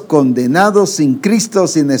perdidos, condenados, sin Cristo,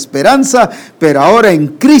 sin esperanza, pero ahora en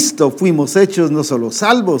Cristo fuimos hechos no solo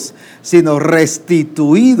salvos, sino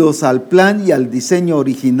restituidos al plan y al diseño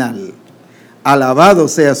original. Alabado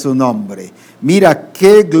sea su nombre. Mira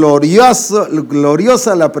qué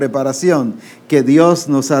gloriosa la preparación que Dios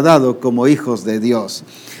nos ha dado como hijos de Dios.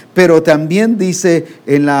 Pero también dice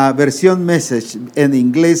en la versión Message en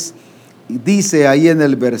inglés, dice ahí en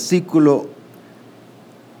el versículo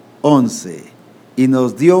 11, y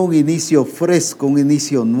nos dio un inicio fresco, un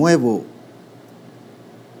inicio nuevo,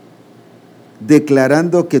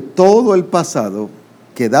 declarando que todo el pasado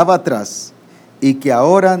quedaba atrás y que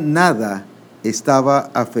ahora nada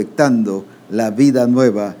estaba afectando la vida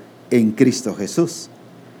nueva en Cristo Jesús.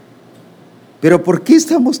 Pero ¿por qué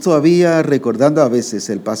estamos todavía recordando a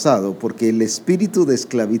veces el pasado? Porque el espíritu de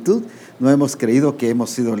esclavitud no hemos creído que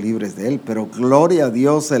hemos sido libres de él, pero gloria a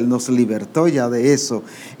Dios, Él nos libertó ya de eso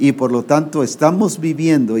y por lo tanto estamos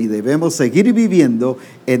viviendo y debemos seguir viviendo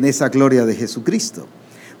en esa gloria de Jesucristo.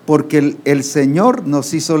 Porque el Señor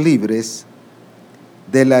nos hizo libres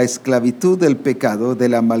de la esclavitud del pecado, de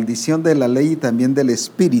la maldición de la ley y también del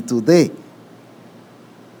espíritu de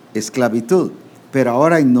esclavitud. Pero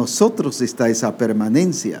ahora en nosotros está esa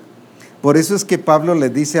permanencia. Por eso es que Pablo le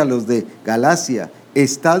dice a los de Galacia,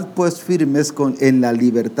 estad pues firmes en la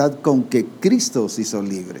libertad con que Cristo os hizo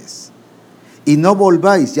libres. Y no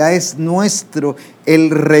volváis, ya es nuestro el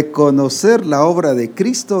reconocer la obra de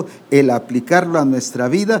Cristo, el aplicarlo a nuestra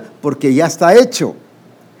vida, porque ya está hecho.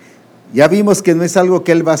 Ya vimos que no es algo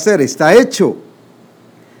que Él va a hacer, está hecho.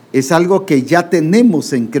 Es algo que ya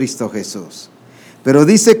tenemos en Cristo Jesús. Pero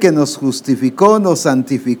dice que nos justificó, nos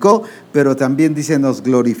santificó, pero también dice nos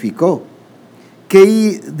glorificó.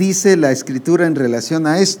 ¿Qué dice la Escritura en relación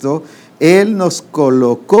a esto? Él nos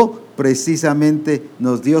colocó precisamente,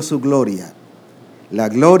 nos dio su gloria. La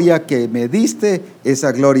gloria que me diste,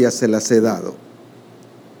 esa gloria se las he dado.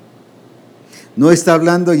 No está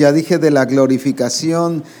hablando, ya dije, de la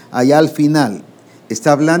glorificación allá al final.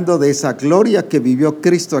 Está hablando de esa gloria que vivió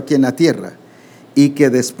Cristo aquí en la tierra y que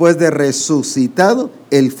después de resucitado,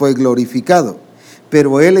 Él fue glorificado.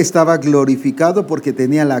 Pero Él estaba glorificado porque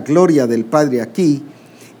tenía la gloria del Padre aquí,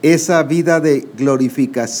 esa vida de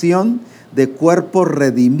glorificación, de cuerpo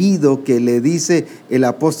redimido que le dice el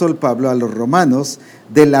apóstol Pablo a los romanos,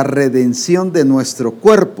 de la redención de nuestro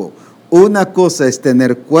cuerpo. Una cosa es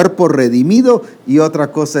tener cuerpo redimido y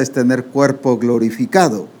otra cosa es tener cuerpo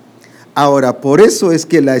glorificado. Ahora, por eso es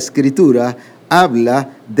que la Escritura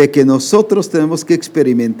habla de que nosotros tenemos que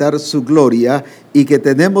experimentar su gloria y que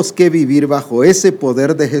tenemos que vivir bajo ese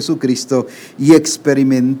poder de Jesucristo y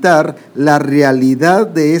experimentar la realidad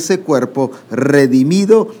de ese cuerpo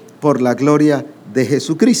redimido por la gloria de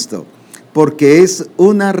Jesucristo. Porque es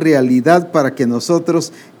una realidad para que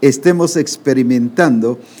nosotros estemos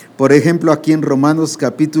experimentando. Por ejemplo, aquí en Romanos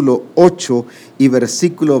capítulo 8 y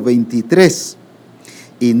versículo 23.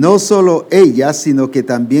 Y no solo ella, sino que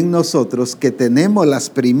también nosotros que tenemos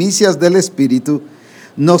las primicias del Espíritu,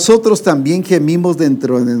 nosotros también gemimos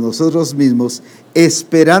dentro de nosotros mismos,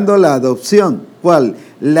 esperando la adopción. ¿Cuál?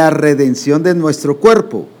 La redención de nuestro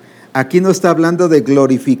cuerpo. Aquí no está hablando de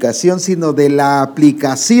glorificación, sino de la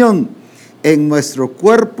aplicación en nuestro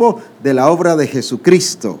cuerpo de la obra de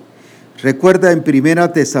Jesucristo. Recuerda en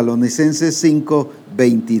 1 Tesalonicenses 5,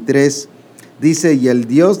 23, dice, y el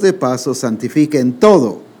Dios de paz os santifique en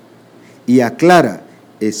todo, y aclara,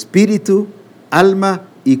 espíritu, alma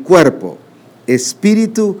y cuerpo.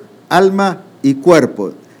 Espíritu, alma y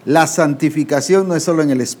cuerpo. La santificación no es solo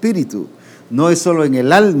en el espíritu, no es solo en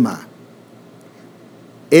el alma,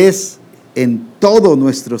 es en todo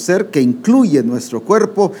nuestro ser que incluye nuestro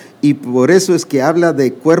cuerpo, y por eso es que habla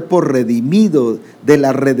de cuerpo redimido, de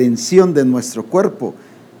la redención de nuestro cuerpo.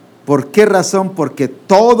 ¿Por qué razón? Porque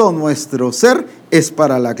todo nuestro ser es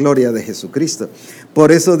para la gloria de Jesucristo.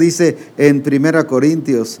 Por eso dice en 1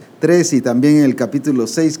 Corintios 3 y también en el capítulo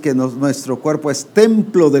 6 que nuestro cuerpo es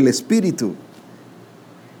templo del Espíritu.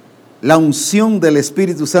 La unción del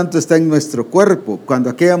Espíritu Santo está en nuestro cuerpo. Cuando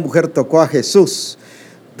aquella mujer tocó a Jesús,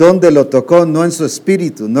 ¿dónde lo tocó? No en su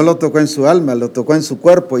espíritu, no lo tocó en su alma, lo tocó en su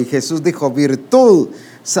cuerpo. Y Jesús dijo, virtud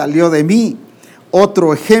salió de mí.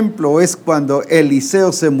 Otro ejemplo es cuando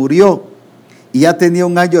Eliseo se murió y ya tenía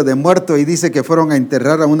 1 año de muerto y dice que fueron a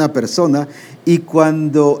enterrar a una persona, y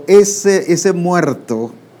cuando ese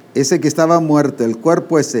muerto, ese que estaba muerto, el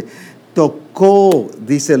cuerpo ese, tocó,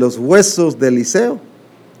 dice, los huesos de Eliseo,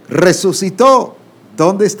 resucitó.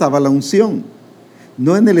 ¿Dónde estaba la unción?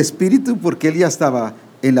 No en el espíritu, porque él ya estaba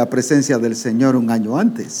en la presencia del Señor 1 año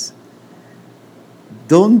antes.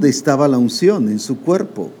 ¿Dónde estaba la unción? En su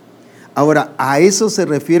cuerpo. Ahora, a eso se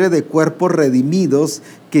refiere de cuerpos redimidos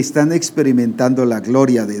que están experimentando la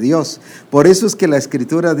gloria de Dios. Por eso es que la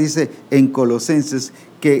Escritura dice en Colosenses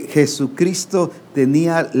que Jesucristo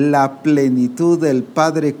tenía la plenitud del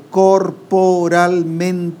Padre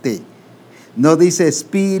corporalmente. No dice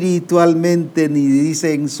espiritualmente, ni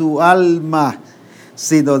dice en su alma,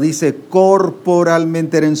 sino dice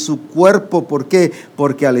corporalmente, era en su cuerpo. ¿Por qué?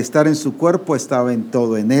 Porque al estar en su cuerpo estaba en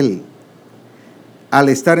todo en Él. Al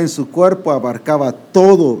estar en su cuerpo abarcaba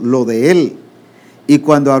todo lo de Él. Y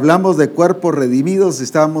cuando hablamos de cuerpos redimidos,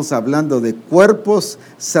 estamos hablando de cuerpos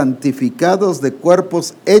santificados, de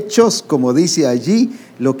cuerpos hechos, como dice allí,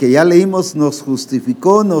 lo que ya leímos, nos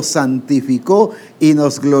justificó, nos santificó y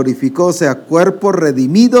nos glorificó. O sea, cuerpos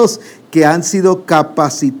redimidos que han sido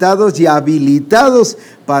capacitados y habilitados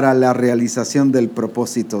para la realización del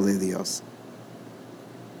propósito de Dios.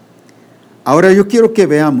 Ahora yo quiero que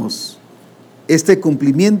veamos este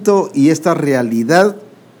cumplimiento y esta realidad,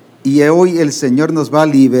 y hoy el Señor nos va a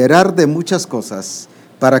liberar de muchas cosas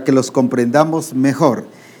para que los comprendamos mejor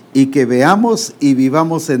y que veamos y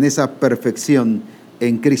vivamos en esa perfección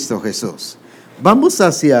en Cristo Jesús. Vamos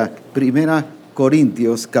hacia 1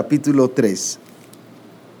 Corintios capítulo 3.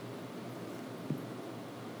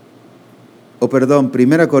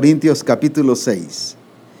 1 Corintios capítulo 6.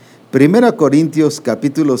 1 Corintios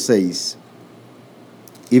capítulo 6.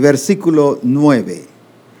 Y versículo 9.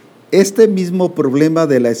 Este mismo problema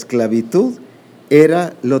de la esclavitud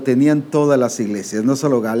lo tenían todas las iglesias, no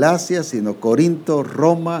solo Galacia, sino Corinto,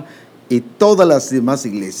 Roma y todas las demás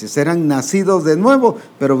iglesias. Eran nacidos de nuevo,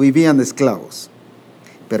 pero vivían esclavos.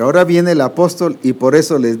 Pero ahora viene el apóstol y por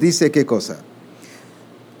eso les dice, ¿qué cosa?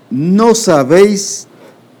 ¿No sabéis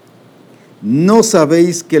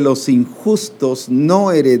que los injustos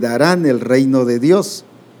no heredarán el reino de Dios?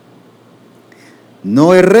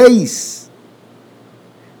 No erréis.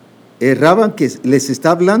 erraban, que les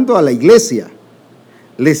está hablando a la iglesia,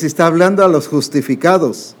 les está hablando a los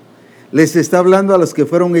justificados, les está hablando a los que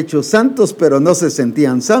fueron hechos santos pero no se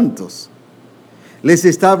sentían santos. Les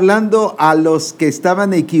está hablando a los que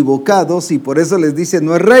estaban equivocados y por eso les dice: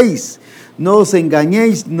 no erréis, no os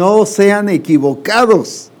engañéis, no sean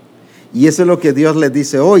equivocados. Y eso es lo que Dios les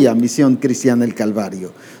dice hoy a Misión Cristiana el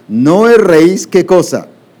Calvario. No erréis, ¿qué cosa?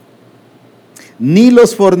 Ni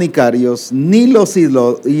los fornicarios, ni los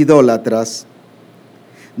idólatras,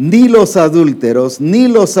 ni los adúlteros, ni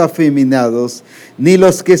los afeminados, ni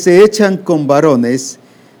los que se echan con varones,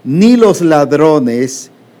 ni los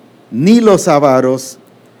ladrones, ni los avaros,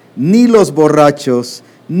 ni los borrachos,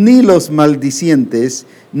 ni los maldicientes,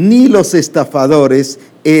 ni los estafadores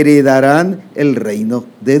heredarán el reino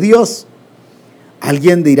de Dios.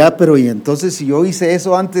 Alguien dirá: pero ¿y entonces si yo hice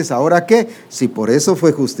eso antes, ahora qué? Si por eso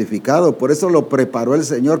fue justificado, por eso lo preparó el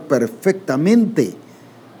Señor perfectamente.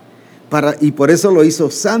 Y por eso lo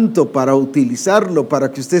hizo santo, para utilizarlo,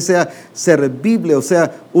 para que usted sea servible, o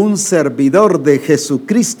sea, un servidor de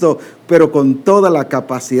Jesucristo, pero con toda la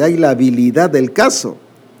capacidad y la habilidad del caso.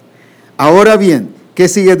 Ahora bien, ¿qué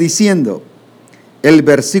sigue diciendo? El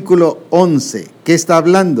versículo 11, ¿qué está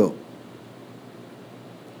hablando?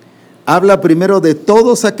 Habla primero de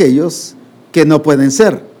todos aquellos que no pueden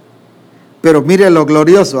ser. Pero mire lo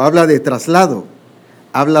glorioso, habla de traslado,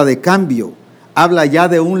 habla de cambio, habla ya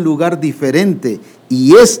de un lugar diferente.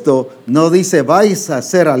 Y esto no dice vais a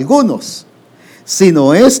ser algunos,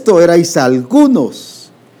 sino esto erais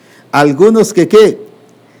algunos. Algunos que ¿qué?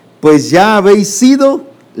 Pues ya habéis sido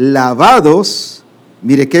lavados.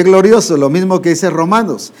 Mire qué glorioso, lo mismo que dice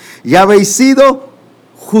Romanos. Ya habéis sido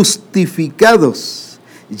justificados,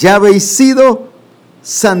 ya habéis sido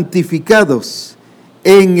santificados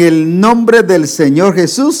en el nombre del Señor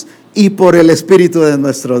Jesús y por el Espíritu de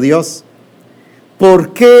nuestro Dios.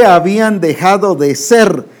 ¿Por qué habían dejado de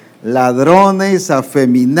ser ladrones,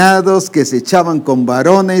 afeminados, que se echaban con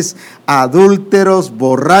varones, adúlteros,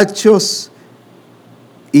 borrachos,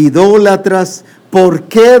 idólatras? ¿Por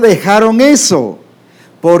qué dejaron eso?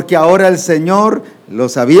 Porque ahora el Señor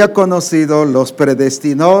los había conocido, los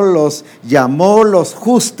predestinó, los llamó, los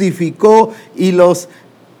justificó y los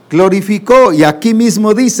glorificó. Y aquí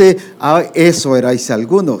mismo dice: eso erais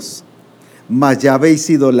algunos, mas ya habéis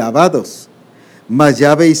sido lavados, mas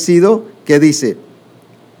ya habéis sido, ¿qué dice?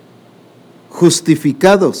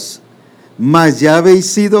 Justificados, mas ya habéis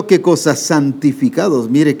sido, ¿qué cosa? Santificados.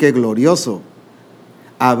 Mire qué glorioso.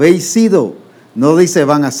 Habéis sido, no dice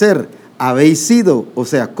van a ser, habéis sido, o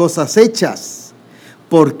sea, cosas hechas.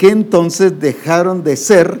 ¿Por qué entonces dejaron de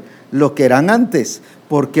ser lo que eran antes?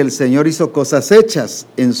 Porque el Señor hizo cosas hechas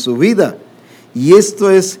en su vida. Y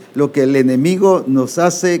esto es lo que el enemigo nos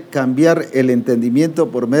hace cambiar el entendimiento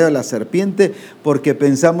por medio de la serpiente, porque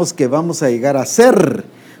pensamos que vamos a llegar a ser,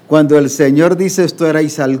 cuando el Señor dice: esto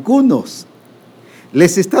erais algunos.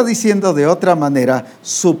 Les está diciendo de otra manera: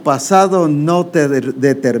 su pasado no te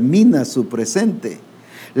determina su presente.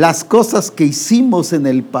 Las cosas que hicimos en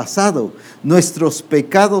el pasado, nuestros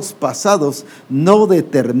pecados pasados, no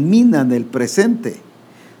determinan el presente.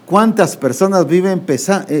 ¿Cuántas personas viven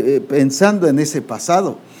pensando en ese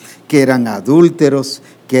pasado? Que eran adúlteros,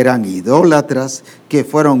 que eran idólatras, que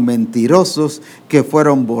fueron mentirosos, que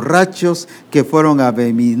fueron borrachos, que fueron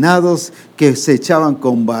afeminados, que se echaban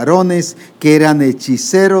con varones, que eran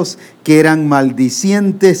hechiceros, que eran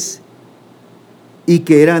maldicientes y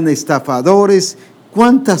que eran estafadores.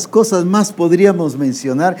 ¿Cuántas cosas más podríamos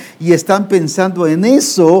mencionar? Y están pensando en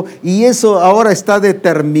eso, y eso ahora está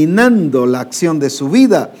determinando la acción de su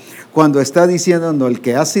vida. Cuando está diciendo: no, el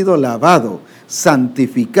que ha sido lavado,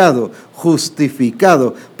 santificado,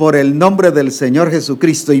 justificado por el nombre del Señor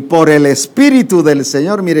Jesucristo y por el Espíritu del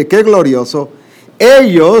Señor, mire qué glorioso,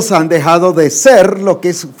 ellos han dejado de ser lo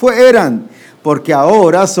que eran, porque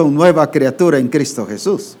ahora son nueva criatura en Cristo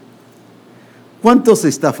Jesús. ¿Cuántos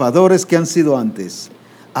estafadores que han sido antes?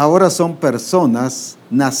 Ahora son personas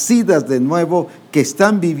nacidas de nuevo que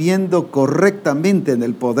están viviendo correctamente en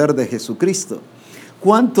el poder de Jesucristo.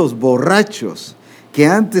 ¿Cuántos borrachos que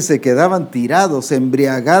antes se quedaban tirados,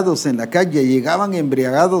 embriagados en la calle, llegaban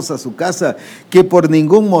embriagados a su casa, que por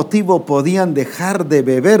ningún motivo podían dejar de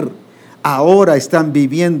beber, ahora están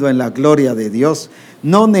viviendo en la gloria de Dios?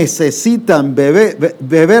 No necesitan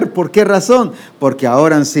beber. ¿Por qué razón? Porque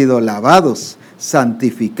ahora han sido lavados,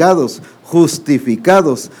 santificados,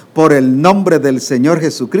 justificados por el nombre del Señor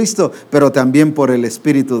Jesucristo, pero también por el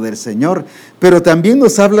Espíritu del Señor. Pero también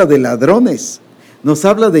nos habla de ladrones, nos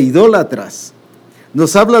habla de idólatras,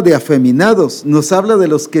 nos habla de afeminados, nos habla de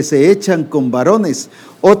los que se echan con varones.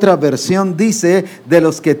 Otra versión dice de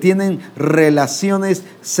los que tienen relaciones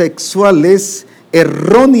sexuales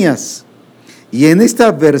erróneas. Y en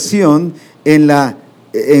esta versión, en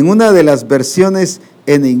una de las versiones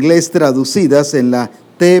en inglés traducidas, en la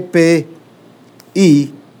TPI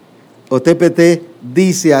o TPT,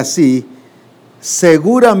 dice así: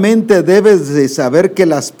 seguramente debes de saber que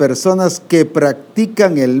las personas que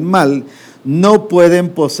practican el mal no pueden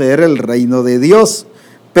poseer el reino de Dios,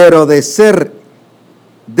 pero deja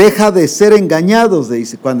de ser engañados,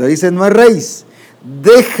 dice. Cuando dice no erréis,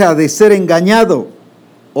 deja de ser engañado.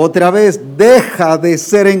 Otra vez, deja de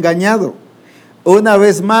ser engañado. Una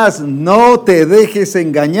vez más, no te dejes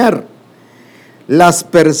engañar. Las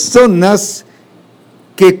personas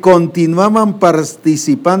que continuaban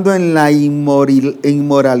participando en la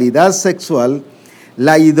inmoralidad sexual,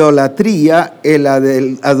 la idolatría, el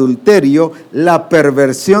adulterio, la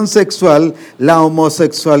perversión sexual, la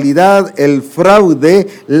homosexualidad, el fraude,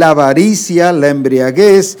 la avaricia, la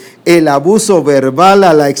embriaguez, el abuso verbal,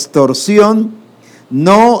 a la extorsión,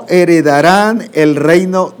 no heredarán el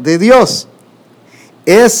reino de Dios.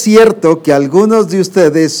 Es cierto que algunos de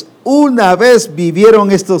ustedes una vez vivieron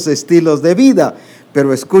estos estilos de vida,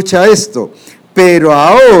 pero escucha esto: pero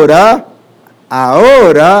ahora,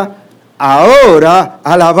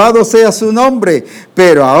 alabado sea su nombre,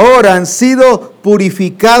 pero ahora han sido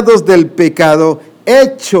purificados del pecado,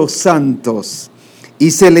 hechos santos,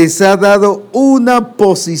 y se les ha dado una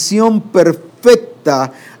posición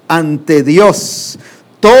perfecta ante Dios,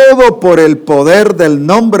 todo por el poder del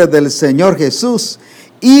nombre del Señor Jesús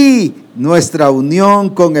y nuestra unión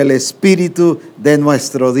con el Espíritu de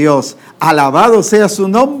nuestro Dios. Alabado sea su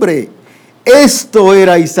nombre. Esto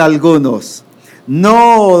erais algunos.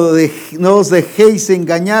 No os dejéis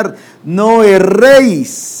engañar, no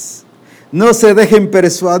erréis, no se dejen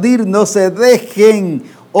persuadir, no se dejen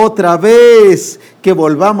otra vez que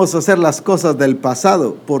volvamos a hacer las cosas del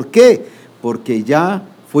pasado. ¿Por qué? Porque ya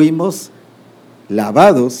fuimos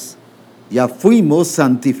lavados, ya fuimos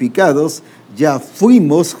santificados, ya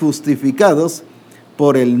fuimos justificados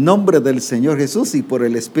por el nombre del Señor Jesús y por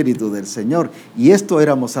el Espíritu del Señor. Y esto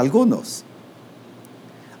éramos algunos.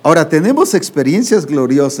 Ahora, tenemos experiencias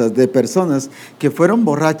gloriosas de personas que fueron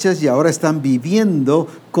borrachas y ahora están viviendo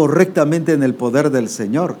correctamente en el poder del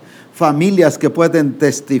Señor. Familias que pueden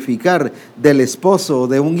testificar del esposo o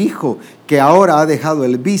de un hijo que ahora ha dejado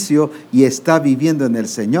el vicio y está viviendo en el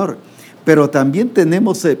Señor. Pero también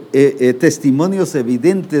tenemos testimonios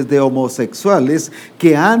evidentes de homosexuales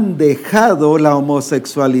que han dejado la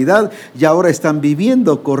homosexualidad y ahora están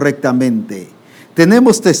viviendo correctamente.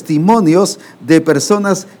 Tenemos testimonios de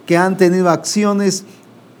personas que han tenido acciones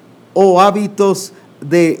o hábitos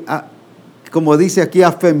como dice aquí,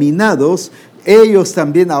 afeminados. Ellos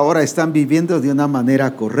también ahora están viviendo de una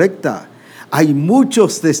manera correcta. Hay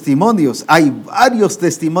muchos testimonios, hay varios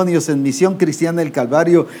testimonios en Misión Cristiana El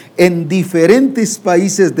Calvario en diferentes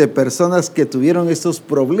países de personas que tuvieron estos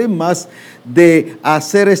problemas de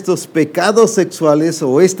hacer estos pecados sexuales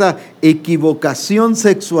o esta equivocación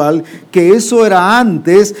sexual, que eso era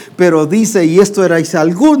antes, pero dice, y esto erais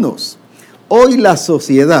algunos. Hoy la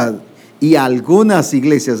sociedad y algunas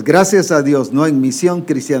iglesias, gracias a Dios, no en Misión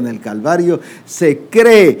Cristiana El Calvario, se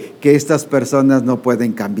cree que estas personas no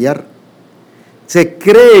pueden cambiar. Se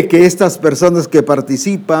cree que estas personas que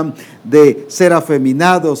participan de ser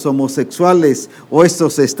afeminados, homosexuales, o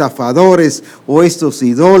estos estafadores, o estos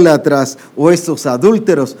idólatras, o estos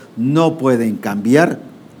adúlteros, no pueden cambiar.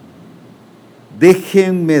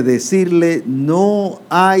 Déjenme decirle, no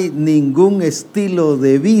hay ningún estilo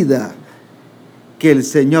de vida que el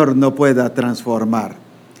Señor no pueda transformar.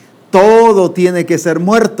 Todo tiene que ser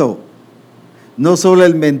muerto. No solo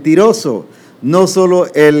el mentiroso, no solo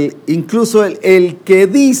incluso el que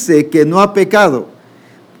dice que no ha pecado.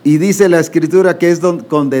 Y dice la Escritura que es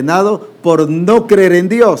condenado por no creer en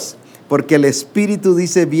Dios. Porque el Espíritu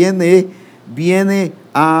dice viene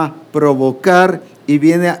a provocar y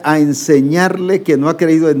viene a enseñarle que no ha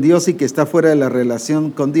creído en Dios y que está fuera de la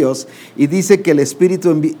relación con Dios. Y dice que el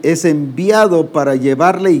Espíritu es enviado para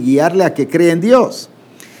llevarle y guiarle a que cree en Dios.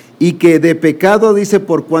 Y que de pecado dice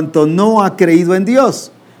por cuanto no ha creído en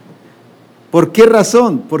Dios. ¿Por qué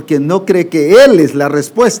razón? Porque no cree que Él es la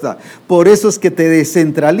respuesta. Por eso es que te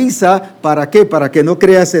descentraliza. ¿Para qué? Para que no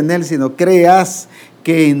creas en Él, sino creas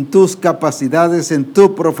que en tus capacidades, en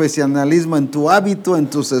tu profesionalismo, en tu hábito, en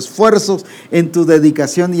tus esfuerzos, en tu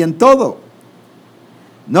dedicación y en todo.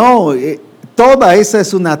 No, toda esa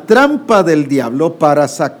es una trampa del diablo para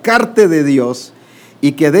sacarte de Dios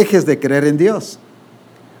y que dejes de creer en Dios.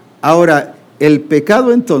 Ahora, el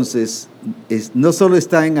pecado entonces no solo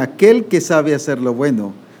está en aquel que sabe hacer lo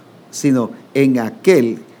bueno, sino en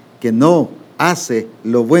aquel que no hace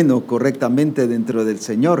lo bueno correctamente dentro del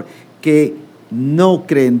Señor, que no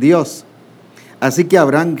cree en Dios. Así que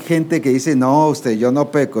habrán gente que dice, no, yo no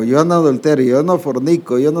peco, yo no adultero, yo no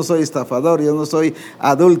fornico, yo no soy estafador, yo no soy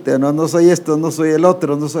adúltero, no soy esto, no soy el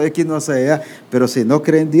otro, no soy aquí, no soy allá. Pero si no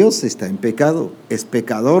cree en Dios, está en pecado, es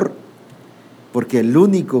pecador, porque el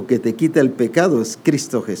único que te quita el pecado es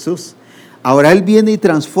Cristo Jesús. Ahora Él viene y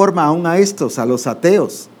transforma aún a estos, a los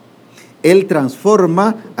ateos. Él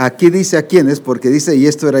transforma, aquí dice a quiénes, porque dice, y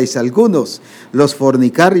esto erais algunos, los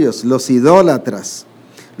fornicarios, los idólatras,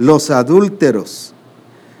 los adúlteros,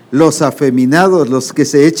 los afeminados, los que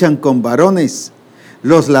se echan con varones,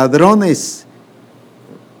 los ladrones,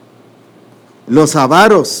 los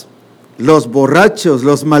avaros, los borrachos,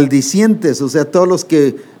 los maldicientes, o sea, todos los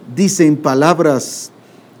que dicen palabras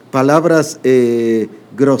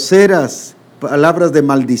groseras, palabras de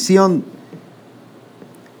maldición.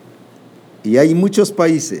 Y hay muchos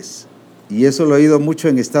países, y eso lo he oído mucho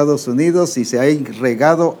en Estados Unidos, y se ha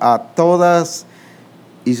regado a todas.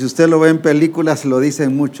 Y si usted lo ve en películas, lo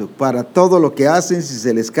dicen mucho. Para todo lo que hacen, si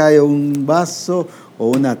se les cae un vaso o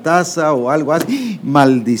una taza o algo así,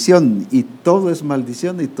 maldición. Y todo es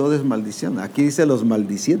maldición y todo es maldición. Aquí dice los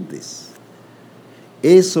maldicientes.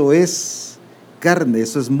 Eso es carne,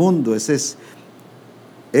 eso es mundo,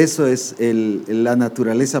 eso es la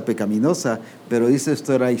naturaleza pecaminosa. Pero dice,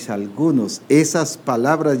 esto erais algunos. Esas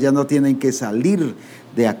palabras ya no tienen que salir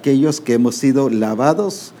de aquellos que hemos sido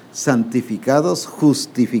lavados, santificados,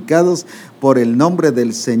 justificados por el nombre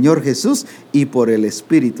del Señor Jesús y por el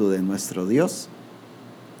Espíritu de nuestro Dios.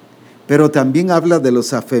 Pero también habla de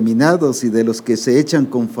los afeminados y de los que se echan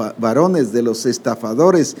con varones, de los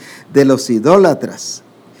estafadores, de los idólatras.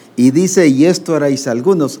 Y dice, y esto erais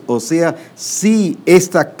algunos, o sea, sí,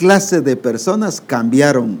 esta clase de personas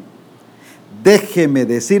cambiaron. Déjeme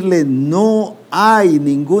decirle, no hay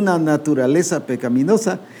ninguna naturaleza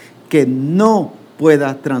pecaminosa que no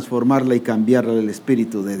pueda transformarla y cambiarla el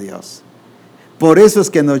Espíritu de Dios. Por eso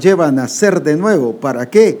es que nos lleva a nacer de nuevo. ¿Para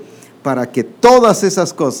qué? Para que todas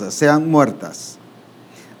esas cosas sean muertas.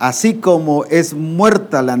 Así como es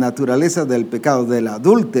muerta la naturaleza del pecado del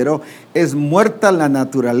adúltero, es muerta la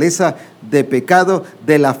naturaleza de pecado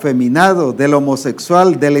del afeminado, del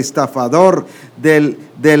homosexual, del estafador,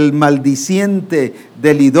 del maldiciente,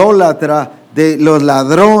 del idólatra, de los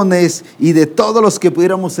ladrones y de todos los que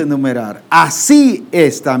pudiéramos enumerar. Así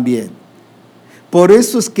es también. Por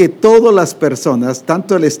eso es que todas las personas,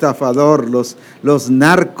 tanto el estafador, los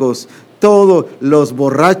narcos, todos los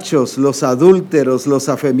borrachos, los adúlteros, los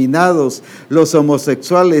afeminados, los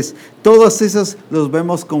homosexuales, todos esos los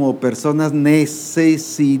vemos como personas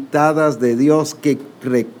necesitadas de Dios que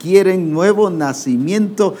requieren nuevo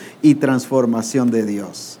nacimiento y transformación de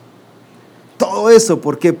Dios. Todo eso,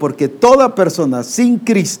 ¿por qué? Porque toda persona sin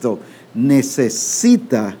Cristo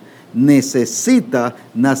necesita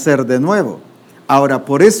nacer de nuevo. Ahora,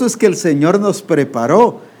 por eso es que el Señor nos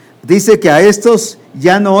preparó. Dice que a estos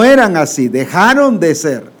ya no eran así, dejaron de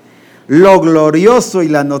ser. Lo glorioso y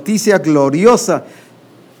la noticia gloriosa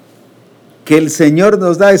que el Señor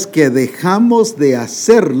nos da es que dejamos de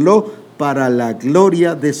hacerlo para la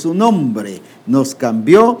gloria de su nombre. Nos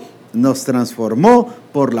cambió, nos transformó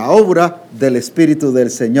por la obra del Espíritu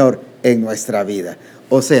del Señor en nuestra vida.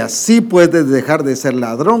 O sea, sí puedes dejar de ser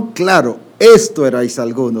ladrón, claro, esto erais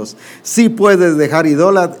algunos. Sí puedes dejar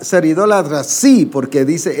ser idólatra, sí, porque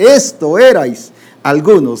dice, esto erais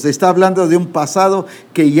algunos. Está hablando de un pasado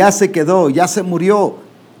que ya se quedó, ya se murió.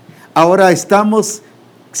 Ahora estamos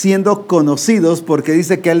siendo conocidos porque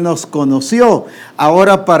dice que Él nos conoció.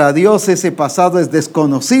 Ahora para Dios ese pasado es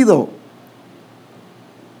desconocido.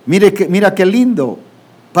 Mira qué lindo.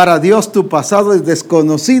 Para Dios tu pasado es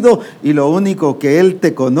desconocido y lo único que Él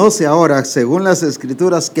te conoce ahora, según las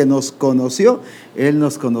Escrituras que nos conoció, Él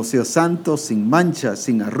nos conoció santos, sin mancha,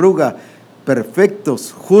 sin arruga,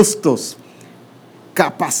 perfectos, justos,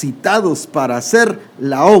 capacitados para hacer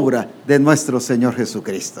la obra de nuestro Señor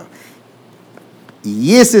Jesucristo.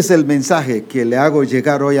 Y ese es el mensaje que le hago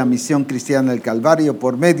llegar hoy a Misión Cristiana El Calvario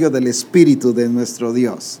por medio del Espíritu de nuestro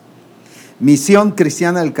Dios. Misión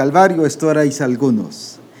Cristiana El Calvario, esto erais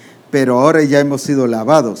algunos, pero ahora ya hemos sido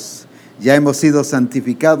lavados, ya hemos sido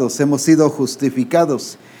santificados, hemos sido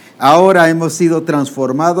justificados. Ahora hemos sido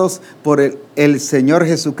transformados por el Señor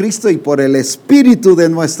Jesucristo y por el Espíritu de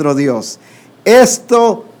nuestro Dios.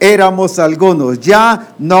 Esto éramos algunos,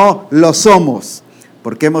 ya no lo somos,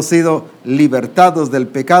 porque hemos sido libertados del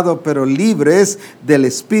pecado, pero libres del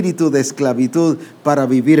espíritu de esclavitud para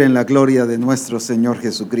vivir en la gloria de nuestro Señor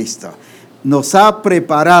Jesucristo. nos ha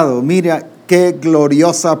preparado. Mira qué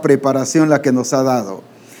gloriosa preparación la que nos ha dado.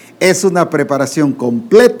 Es una preparación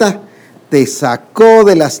completa. Te sacó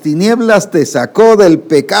de las tinieblas, te sacó del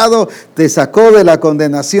pecado, te sacó de la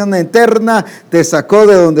condenación eterna, te sacó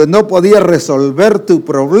de donde no podías resolver tu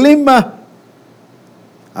problema.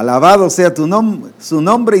 Alabado sea su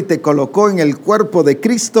nombre, y te colocó en el cuerpo de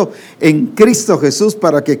Cristo, en Cristo Jesús,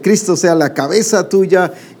 para que Cristo sea la cabeza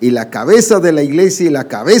tuya y la cabeza de la iglesia y la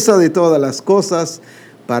cabeza de todas las cosas,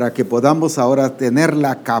 para que podamos ahora tener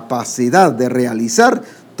la capacidad de realizar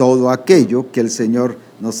todo aquello que el Señor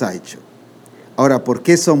nos ha hecho. Ahora, ¿por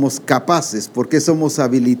qué somos capaces? ¿Por qué somos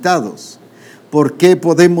habilitados? ¿Por qué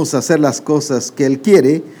podemos hacer las cosas que Él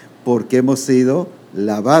quiere? Porque hemos sido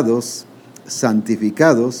lavados,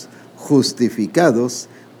 santificados, justificados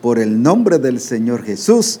por el nombre del Señor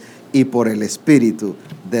Jesús y por el Espíritu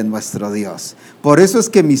de nuestro Dios. Por eso es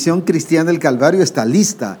que Misión Cristiana El Calvario está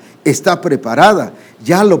lista, está preparada,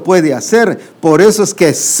 ya lo puede hacer. Por eso es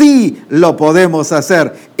que sí lo podemos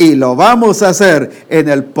hacer y lo vamos a hacer en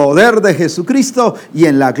el poder de Jesucristo y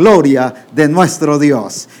en la gloria de nuestro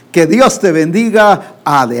Dios. Que Dios te bendiga.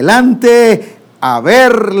 Adelante a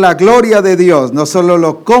ver la gloria de Dios, no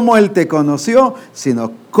solo cómo Él te conoció,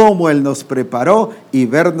 sino cómo Él nos preparó, y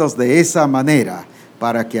vernos de esa manera,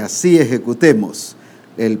 para que así ejecutemos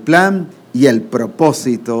el plan y el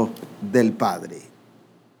propósito del Padre.